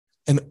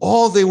 And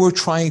all they were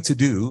trying to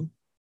do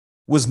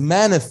was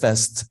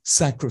manifest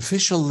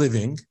sacrificial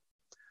living,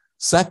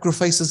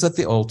 sacrifices at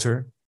the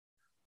altar,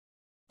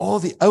 all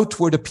the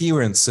outward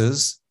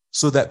appearances,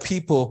 so that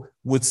people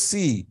would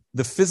see,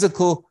 the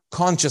physical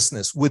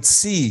consciousness would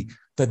see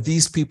that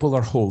these people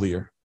are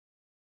holier.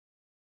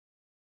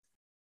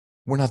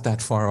 We're not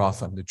that far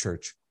off in the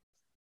church.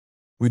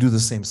 We do the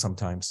same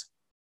sometimes.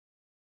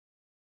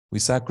 We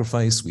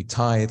sacrifice, we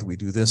tithe, we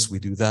do this, we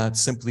do that,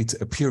 simply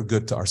to appear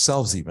good to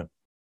ourselves even.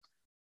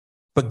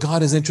 But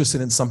God is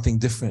interested in something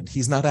different.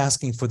 He's not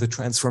asking for the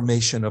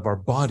transformation of our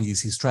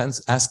bodies. He's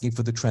asking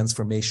for the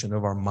transformation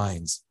of our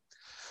minds.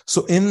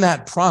 So in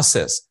that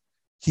process,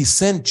 he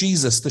sent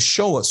Jesus to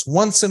show us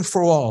once and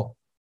for all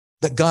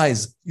that,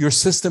 guys, your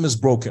system is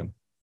broken.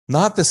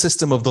 Not the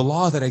system of the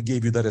law that I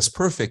gave you that is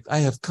perfect. I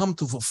have come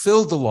to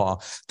fulfill the law,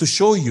 to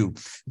show you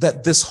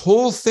that this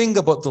whole thing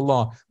about the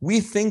law, we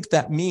think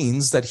that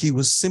means that he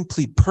was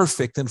simply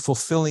perfect and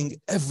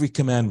fulfilling every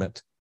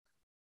commandment.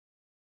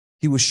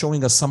 He was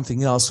showing us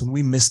something else when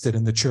we missed it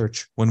in the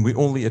church, when we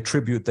only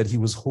attribute that he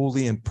was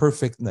holy and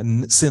perfect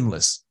and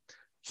sinless.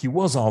 He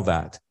was all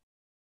that.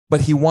 But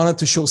he wanted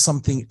to show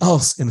something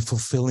else in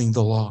fulfilling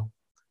the law.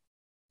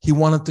 He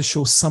wanted to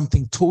show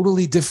something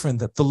totally different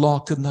that the law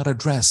could not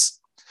address.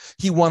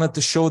 He wanted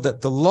to show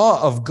that the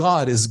law of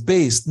God is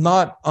based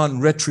not on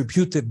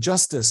retributive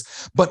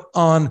justice, but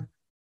on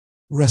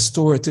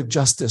restorative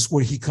justice,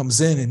 where he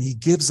comes in and he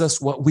gives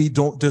us what we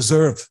don't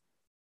deserve.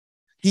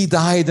 He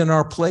died in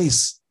our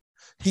place.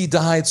 He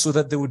died so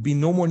that there would be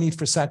no more need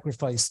for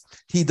sacrifice.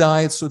 He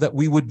died so that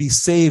we would be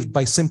saved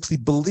by simply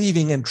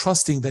believing and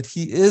trusting that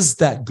he is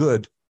that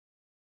good.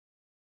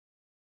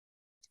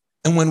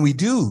 And when we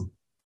do,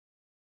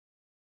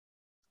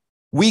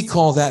 we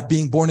call that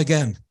being born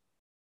again.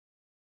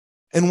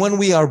 And when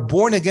we are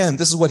born again,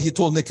 this is what he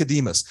told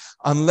Nicodemus,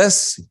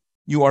 unless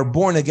you are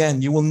born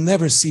again, you will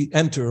never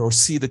enter or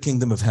see the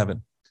kingdom of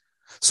heaven.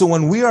 So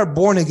when we are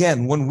born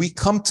again, when we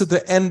come to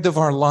the end of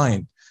our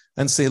line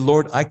and say,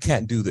 Lord, I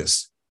can't do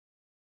this.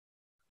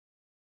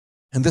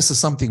 And this is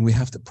something we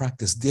have to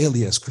practice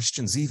daily as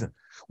Christians even.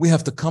 We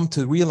have to come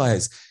to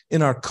realize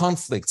in our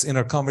conflicts, in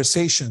our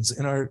conversations,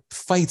 in our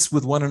fights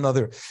with one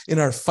another, in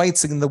our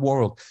fights in the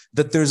world,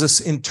 that there's this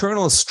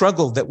internal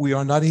struggle that we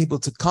are not able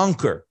to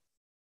conquer,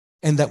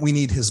 and that we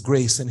need his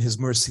grace and his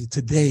mercy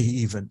today,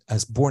 even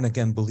as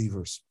born-again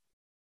believers.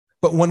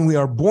 But when we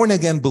are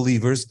born-again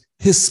believers,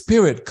 his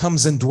spirit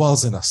comes and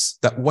dwells in us,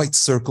 that white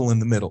circle in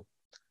the middle.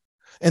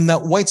 And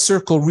that white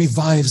circle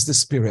revives the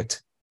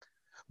spirit.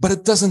 But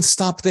it doesn't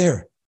stop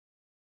there.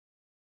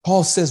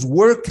 Paul says,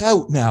 work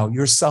out now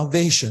your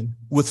salvation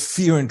with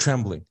fear and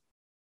trembling.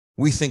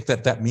 We think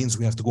that that means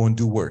we have to go and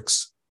do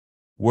works.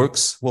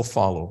 Works will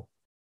follow.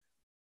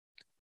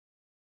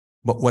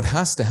 But what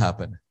has to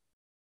happen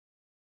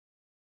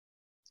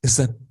is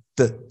that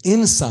the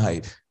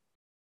inside,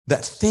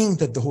 that thing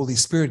that the Holy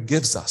Spirit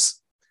gives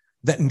us,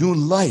 that new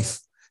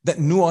life, that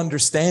new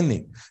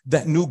understanding,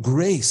 that new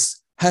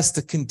grace has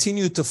to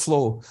continue to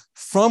flow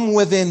from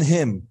within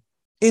him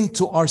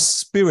into our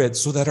spirit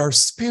so that our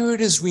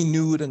spirit is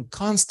renewed and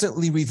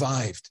constantly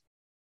revived.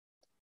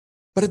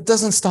 But it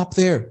doesn't stop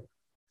there.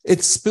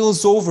 It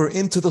spills over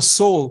into the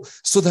soul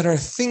so that our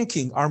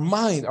thinking, our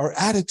mind, our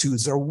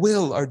attitudes, our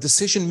will, our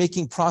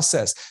decision-making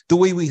process, the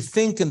way we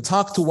think and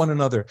talk to one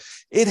another,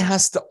 it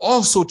has to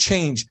also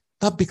change,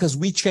 not because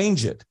we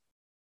change it,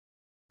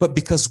 but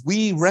because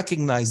we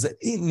recognize that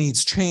it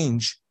needs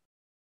change.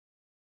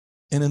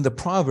 And in the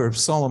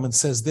Proverbs, Solomon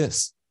says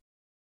this: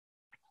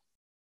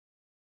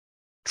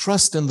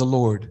 trust in the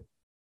Lord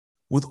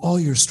with all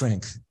your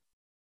strength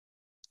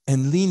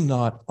and lean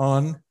not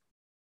on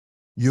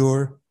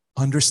your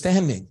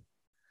understanding.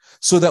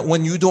 So that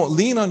when you don't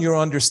lean on your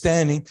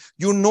understanding,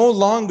 you're no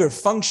longer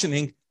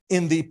functioning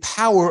in the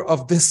power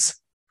of this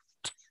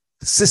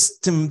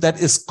system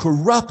that is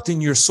corrupt in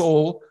your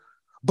soul,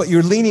 but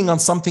you're leaning on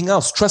something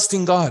else,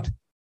 trusting God.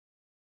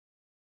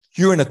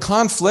 You're in a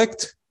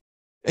conflict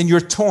and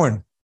you're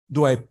torn.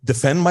 Do I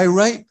defend my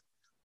right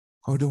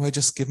or do I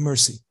just give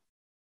mercy?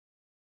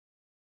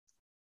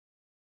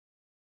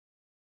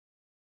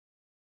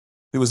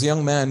 There was a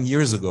young man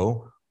years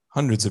ago,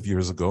 hundreds of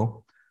years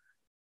ago,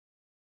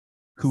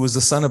 who was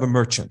the son of a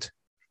merchant.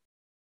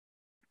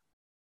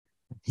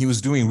 He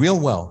was doing real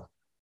well.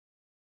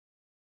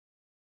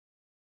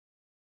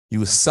 He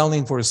was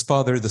selling for his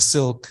father the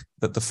silk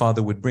that the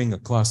father would bring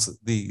across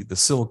the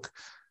silk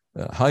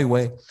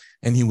highway,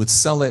 and he would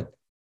sell it.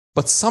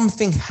 But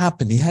something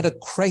happened. He had a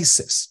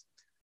crisis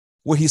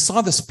where he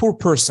saw this poor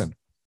person.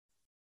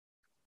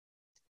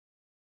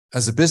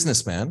 As a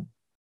businessman,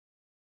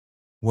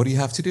 what do you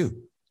have to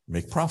do?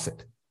 Make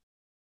profit.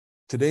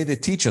 Today, they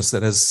teach us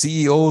that as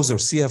CEOs or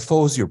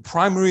CFOs, your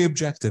primary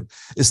objective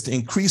is to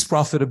increase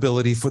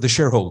profitability for the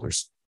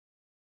shareholders.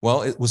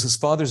 Well, it was his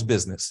father's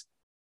business.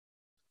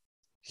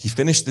 He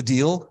finished the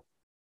deal,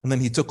 and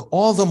then he took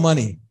all the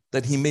money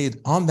that he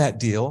made on that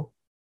deal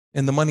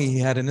and the money he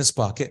had in his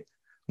pocket,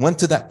 went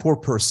to that poor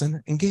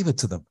person and gave it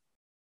to them.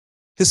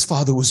 His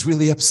father was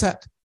really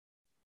upset.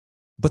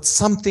 But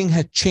something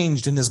had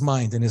changed in his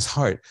mind, in his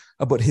heart,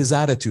 about his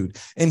attitude.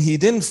 And he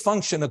didn't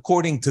function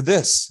according to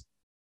this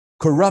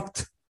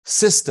corrupt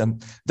system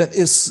that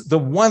is the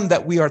one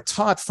that we are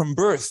taught from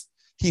birth.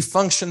 He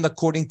functioned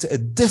according to a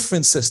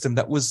different system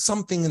that was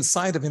something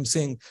inside of him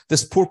saying,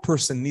 this poor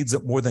person needs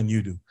it more than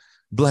you do.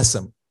 Bless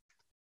him.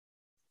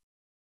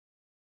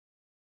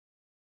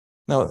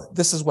 Now,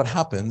 this is what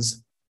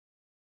happens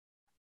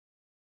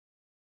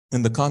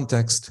in the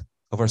context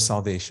of our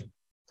salvation.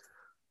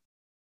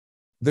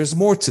 There's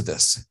more to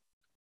this.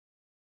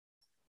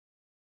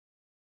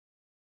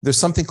 There's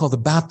something called the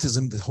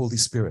baptism of the Holy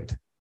Spirit.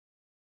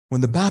 When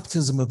the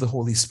baptism of the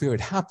Holy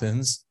Spirit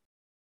happens,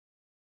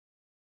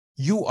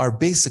 you are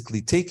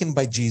basically taken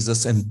by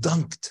Jesus and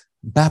dunked,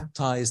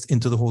 baptized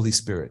into the Holy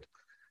Spirit.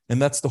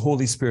 And that's the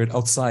Holy Spirit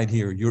outside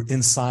here. You're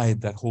inside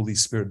that Holy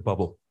Spirit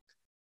bubble.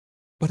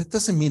 But it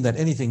doesn't mean that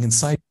anything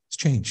inside has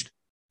changed.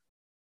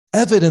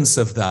 Evidence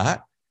of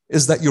that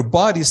is that your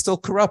body still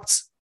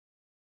corrupts.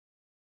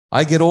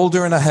 I get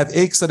older and I have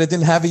aches that I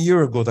didn't have a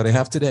year ago that I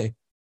have today.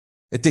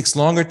 It takes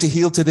longer to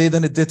heal today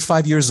than it did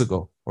 5 years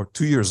ago or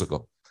 2 years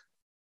ago.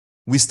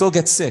 We still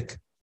get sick.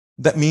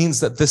 That means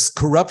that this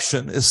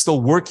corruption is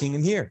still working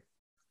in here.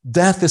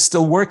 Death is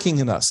still working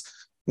in us,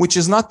 which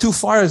is not too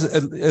far a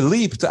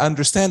leap to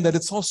understand that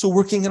it's also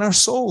working in our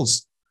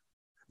souls.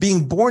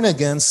 Being born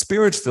again,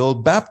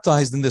 spirit-filled,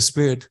 baptized in the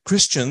Spirit,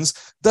 Christians,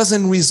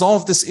 doesn't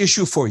resolve this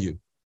issue for you.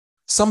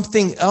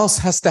 Something else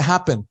has to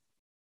happen.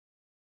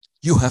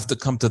 You have to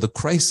come to the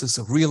crisis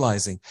of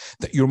realizing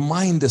that your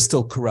mind is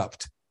still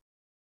corrupt.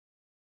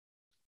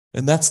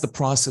 And that's the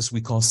process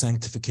we call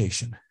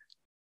sanctification.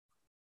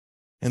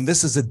 And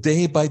this is a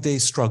day-by-day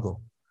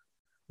struggle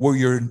where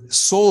your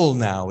soul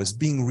now is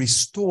being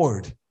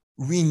restored,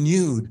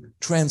 renewed,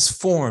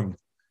 transformed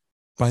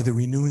by the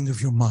renewing of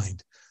your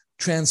mind.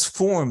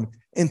 Transformed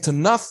into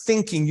not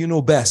thinking you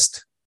know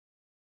best,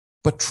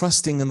 but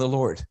trusting in the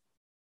Lord.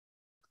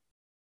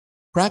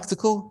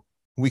 Practical,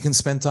 we can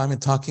spend time in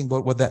talking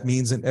about what that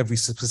means in every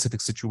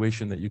specific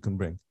situation that you can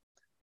bring.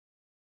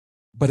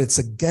 But it's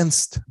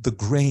against the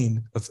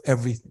grain of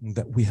everything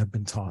that we have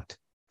been taught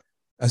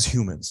as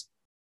humans.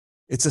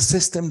 It's a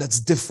system that's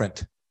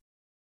different.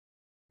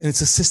 And it's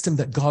a system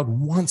that God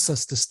wants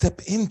us to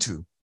step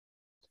into.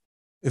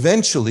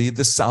 Eventually,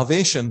 this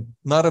salvation,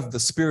 not of the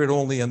spirit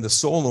only and the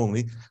soul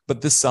only,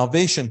 but this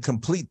salvation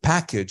complete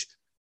package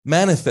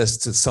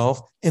manifests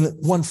itself in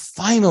one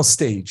final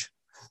stage.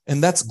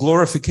 And that's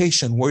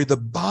glorification, where the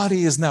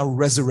body is now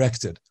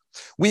resurrected.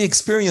 We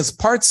experience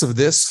parts of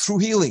this through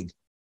healing.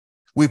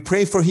 We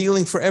pray for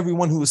healing for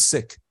everyone who is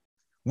sick.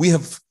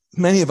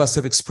 Many of us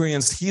have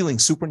experienced healing,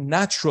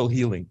 supernatural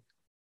healing,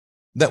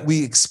 that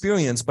we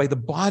experience by the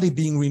body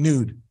being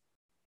renewed.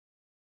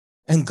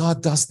 And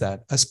God does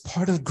that as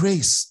part of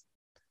grace,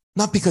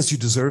 not because you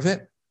deserve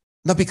it,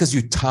 not because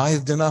you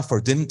tithed enough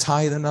or didn't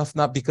tithe enough,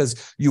 not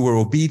because you were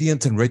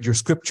obedient and read your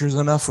scriptures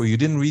enough or you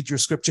didn't read your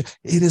scripture.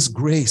 It is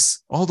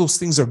grace. All those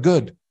things are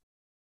good,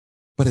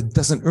 but it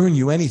doesn't earn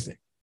you anything.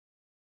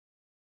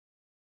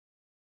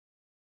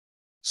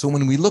 So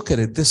when we look at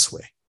it this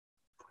way,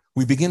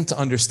 we begin to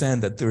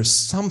understand that there's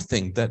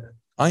something that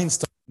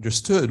Einstein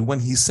understood when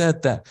he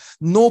said that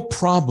no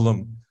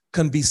problem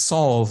can be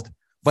solved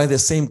by the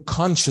same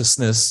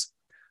consciousness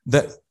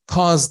that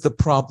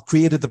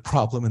created the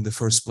problem in the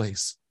first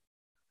place.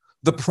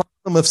 The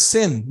problem of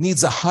sin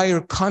needs a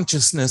higher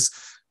consciousness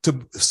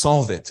to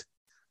solve it.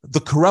 The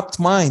corrupt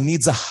mind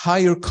needs a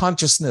higher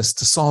consciousness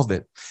to solve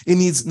it. It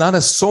needs not a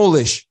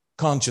soulish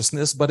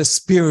consciousness, but a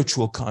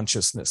spiritual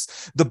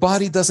consciousness. The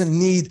body doesn't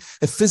need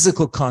a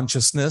physical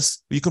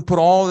consciousness. You can put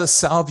all the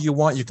salve you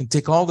want. You can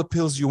take all the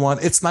pills you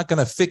want. It's not going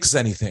to fix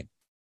anything.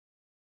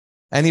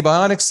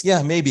 Antibiotics,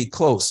 yeah, maybe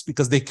close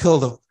because they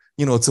kill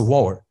it's a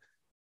war.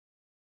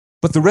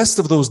 But the rest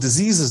of those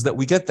diseases that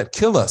we get that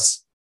kill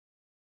us,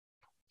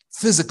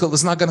 physical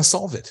is not going to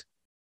solve it.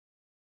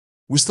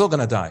 We're still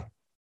going to die.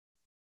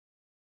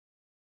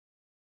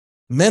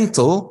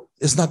 Mental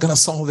is not going to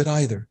solve it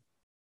either.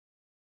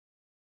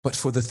 But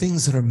for the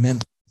things that are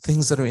mental,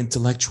 things that are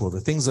intellectual,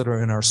 the things that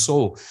are in our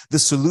soul, the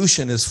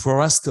solution is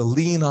for us to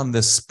lean on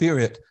the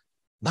Spirit,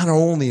 not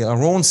only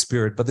our own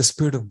spirit, but the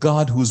Spirit of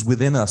God who's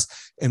within us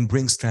and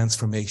brings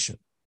transformation.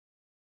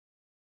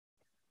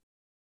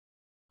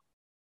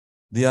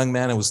 The young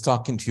man I was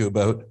talking to you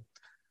about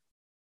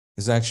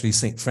is actually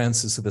St.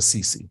 Francis of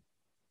Assisi.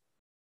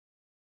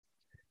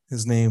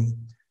 His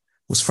name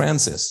was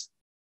Francis.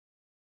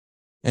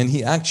 And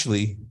he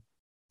actually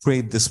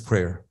prayed this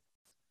prayer.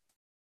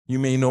 You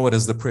may know it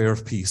as the prayer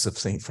of peace of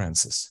St.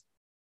 Francis.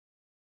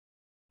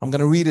 I'm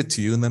going to read it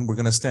to you, and then we're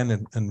going to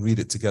stand and read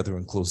it together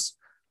and close.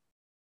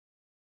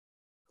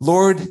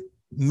 Lord,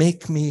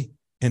 make me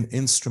an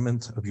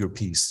instrument of your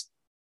peace.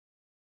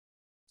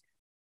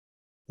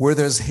 Where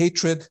there's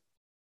hatred,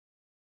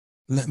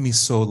 let me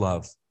sow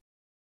love.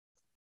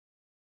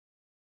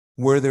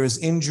 Where there is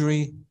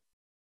injury,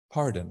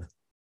 pardon.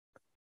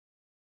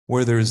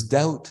 Where there is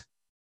doubt,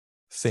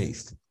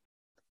 faith.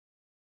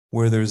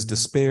 Where there is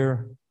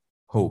despair,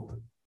 hope.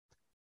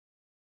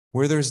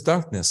 Where there is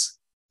darkness,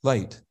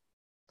 light.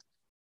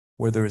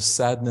 Where there is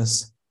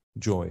sadness,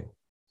 joy.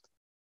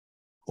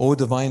 O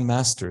divine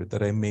Master,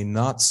 that I may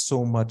not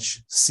so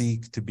much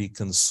seek to be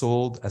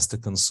consoled as to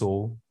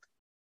console,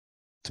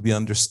 to be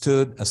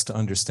understood as to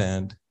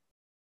understand,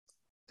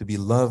 to be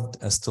loved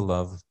as to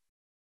love.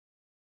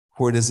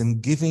 For it is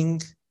in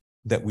giving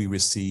that we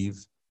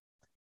receive,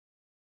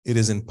 it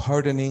is in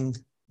pardoning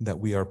that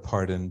we are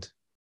pardoned,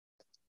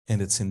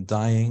 and it's in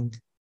dying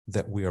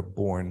that we are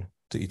born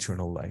to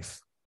eternal life.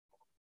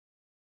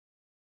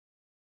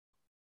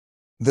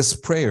 This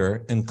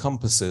prayer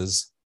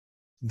encompasses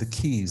the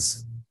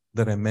keys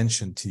that I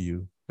mentioned to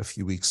you a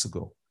few weeks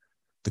ago,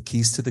 the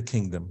keys to the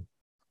kingdom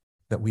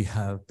that we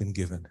have been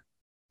given.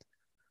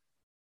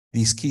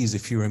 These keys,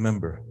 if you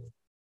remember,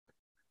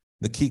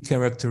 the key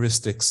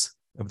characteristics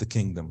of the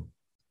kingdom.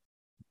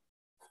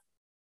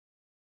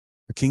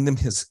 The kingdom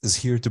is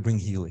here to bring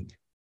healing.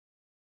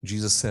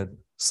 Jesus said,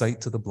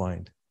 sight to the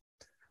blind.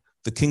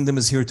 The kingdom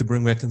is here to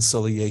bring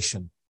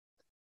reconciliation.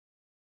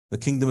 The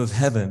kingdom of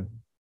heaven,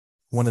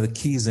 one of the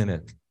keys in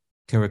it,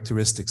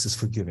 characteristics, is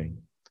forgiving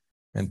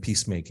and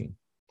peacemaking.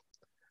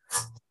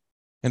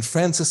 And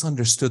Francis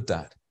understood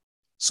that.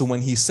 So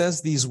when he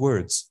says these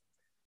words,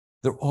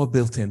 they're all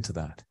built into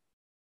that.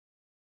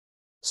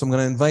 So I'm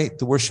going to invite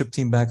the worship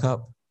team back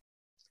up,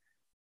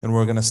 and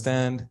we're going to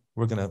stand.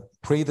 We're going to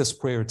pray this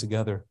prayer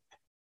together,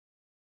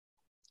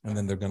 and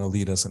then they're going to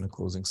lead us in a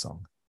closing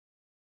song.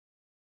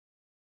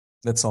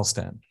 Let's all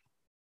stand.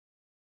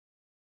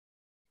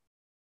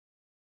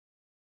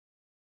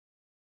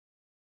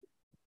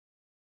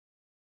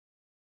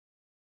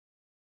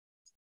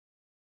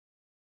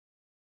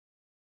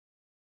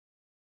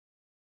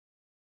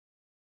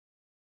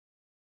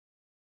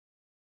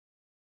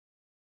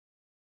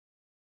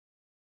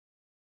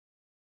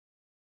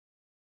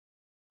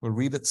 We'll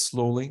read it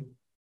slowly,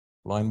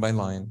 line by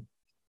line,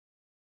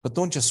 but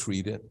don't just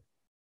read it.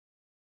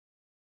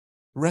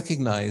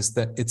 Recognize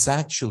that it's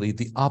actually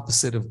the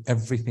opposite of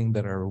everything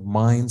that our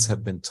minds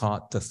have been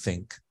taught to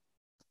think.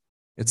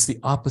 It's the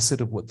opposite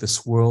of what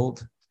this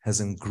world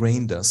has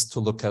ingrained us to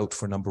look out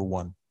for, number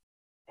one.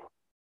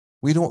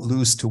 We don't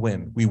lose to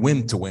win. We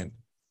win to win.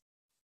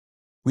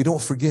 We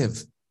don't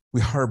forgive.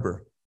 We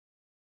harbor.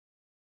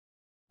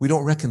 We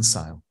don't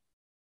reconcile.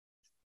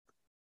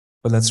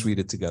 But let's read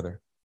it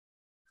together.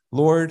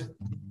 Lord,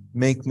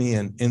 make me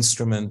an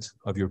instrument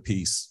of your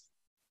peace.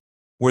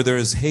 Where there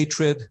is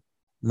hatred,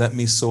 let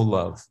me sow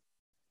love.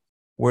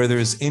 Where there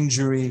is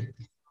injury,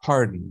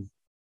 pardon.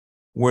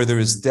 Where there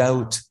is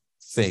doubt,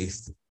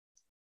 faith.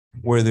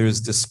 Where there is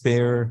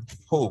despair,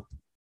 hope.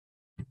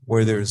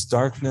 Where there is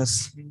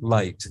darkness,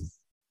 light.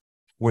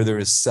 Where there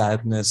is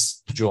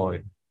sadness,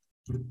 joy.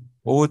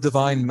 O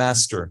divine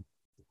Master,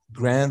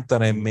 grant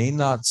that I may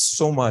not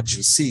so much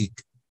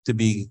seek to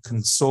be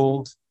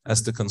consoled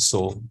as to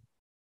console,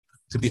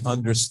 to be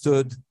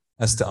understood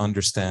as to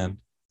understand,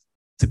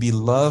 to be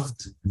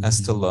loved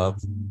as to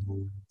love.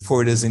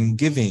 For it is in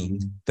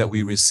giving that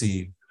we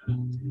receive.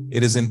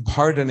 It is in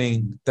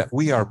pardoning that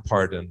we are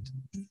pardoned.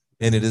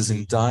 And it is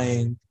in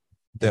dying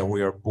that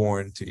we are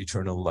born to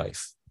eternal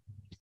life.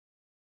 I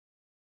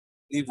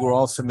believe we're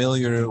all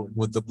familiar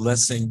with the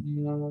blessing.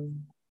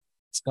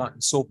 It's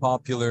gotten so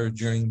popular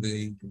during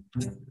the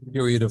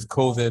period of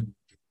COVID,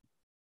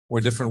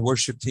 where different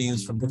worship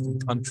teams from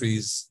different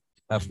countries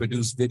have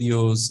produced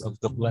videos of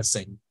the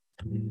blessing.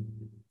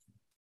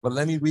 But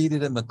let me read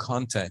it in the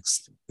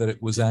context that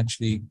it was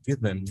actually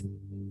given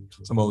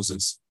to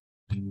Moses.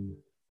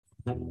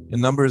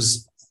 In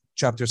Numbers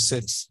chapter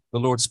 6, the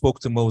Lord spoke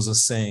to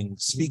Moses, saying,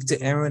 "Speak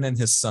to Aaron and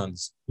his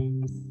sons,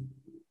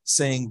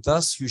 saying,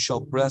 thus you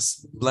shall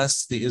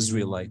bless the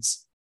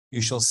Israelites.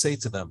 You shall say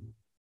to them,"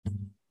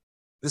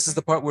 this is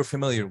the part we're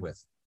familiar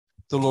with,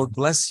 "The Lord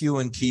bless you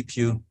and keep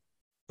you.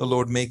 The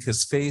Lord make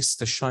his face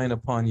to shine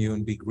upon you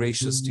and be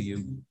gracious to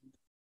you.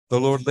 The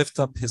Lord lift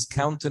up his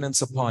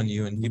countenance upon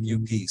you and give you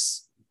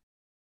peace."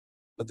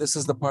 But this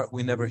is the part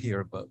we never hear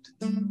about.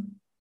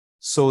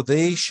 "So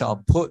they shall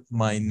put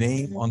my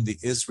name on the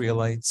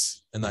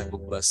Israelites, and I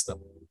will bless them."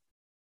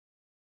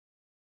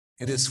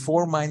 It is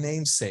for my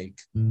name's sake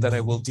that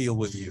I will deal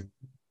with you.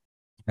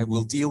 I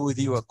will deal with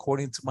you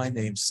according to my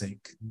name's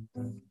sake,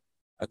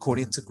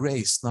 according to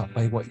grace, not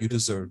by what you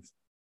deserve.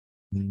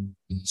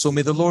 So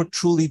may the Lord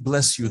truly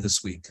bless you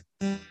this week.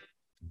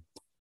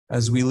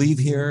 As we leave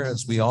here,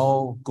 as we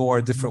all go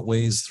our different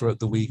ways throughout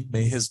the week,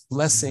 may his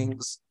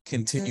blessings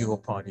continue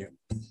upon you.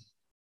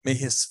 May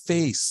his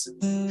face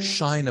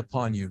shine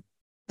upon you.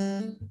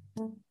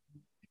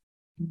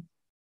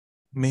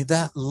 May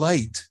that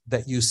light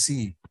that you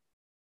see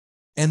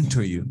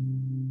enter you,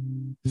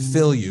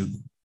 fill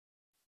you,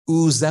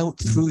 ooze out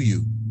through you,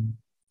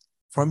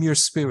 from your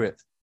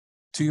spirit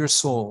to your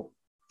soul,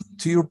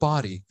 to your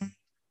body.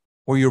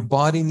 Where your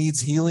body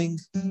needs healing,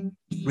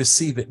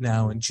 receive it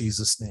now in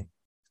Jesus' name.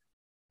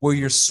 Where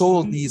your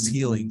soul needs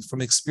healing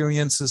from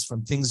experiences,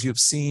 from things you've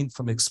seen,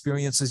 from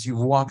experiences you've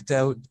walked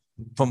out,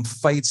 from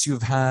fights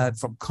you've had,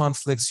 from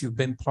conflicts you've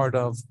been part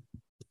of,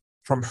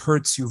 from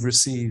hurts you've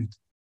received,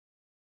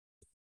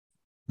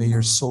 may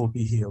your soul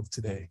be healed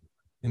today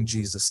in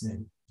Jesus'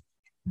 name.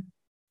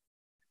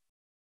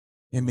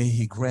 And may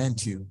he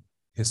grant you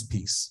his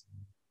peace.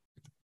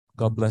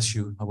 God bless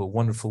you. Have a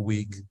wonderful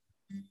week.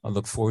 I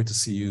look forward to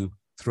see you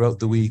throughout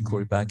the week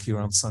or back here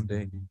on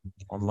Sunday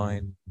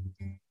online.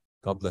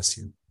 God bless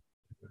you.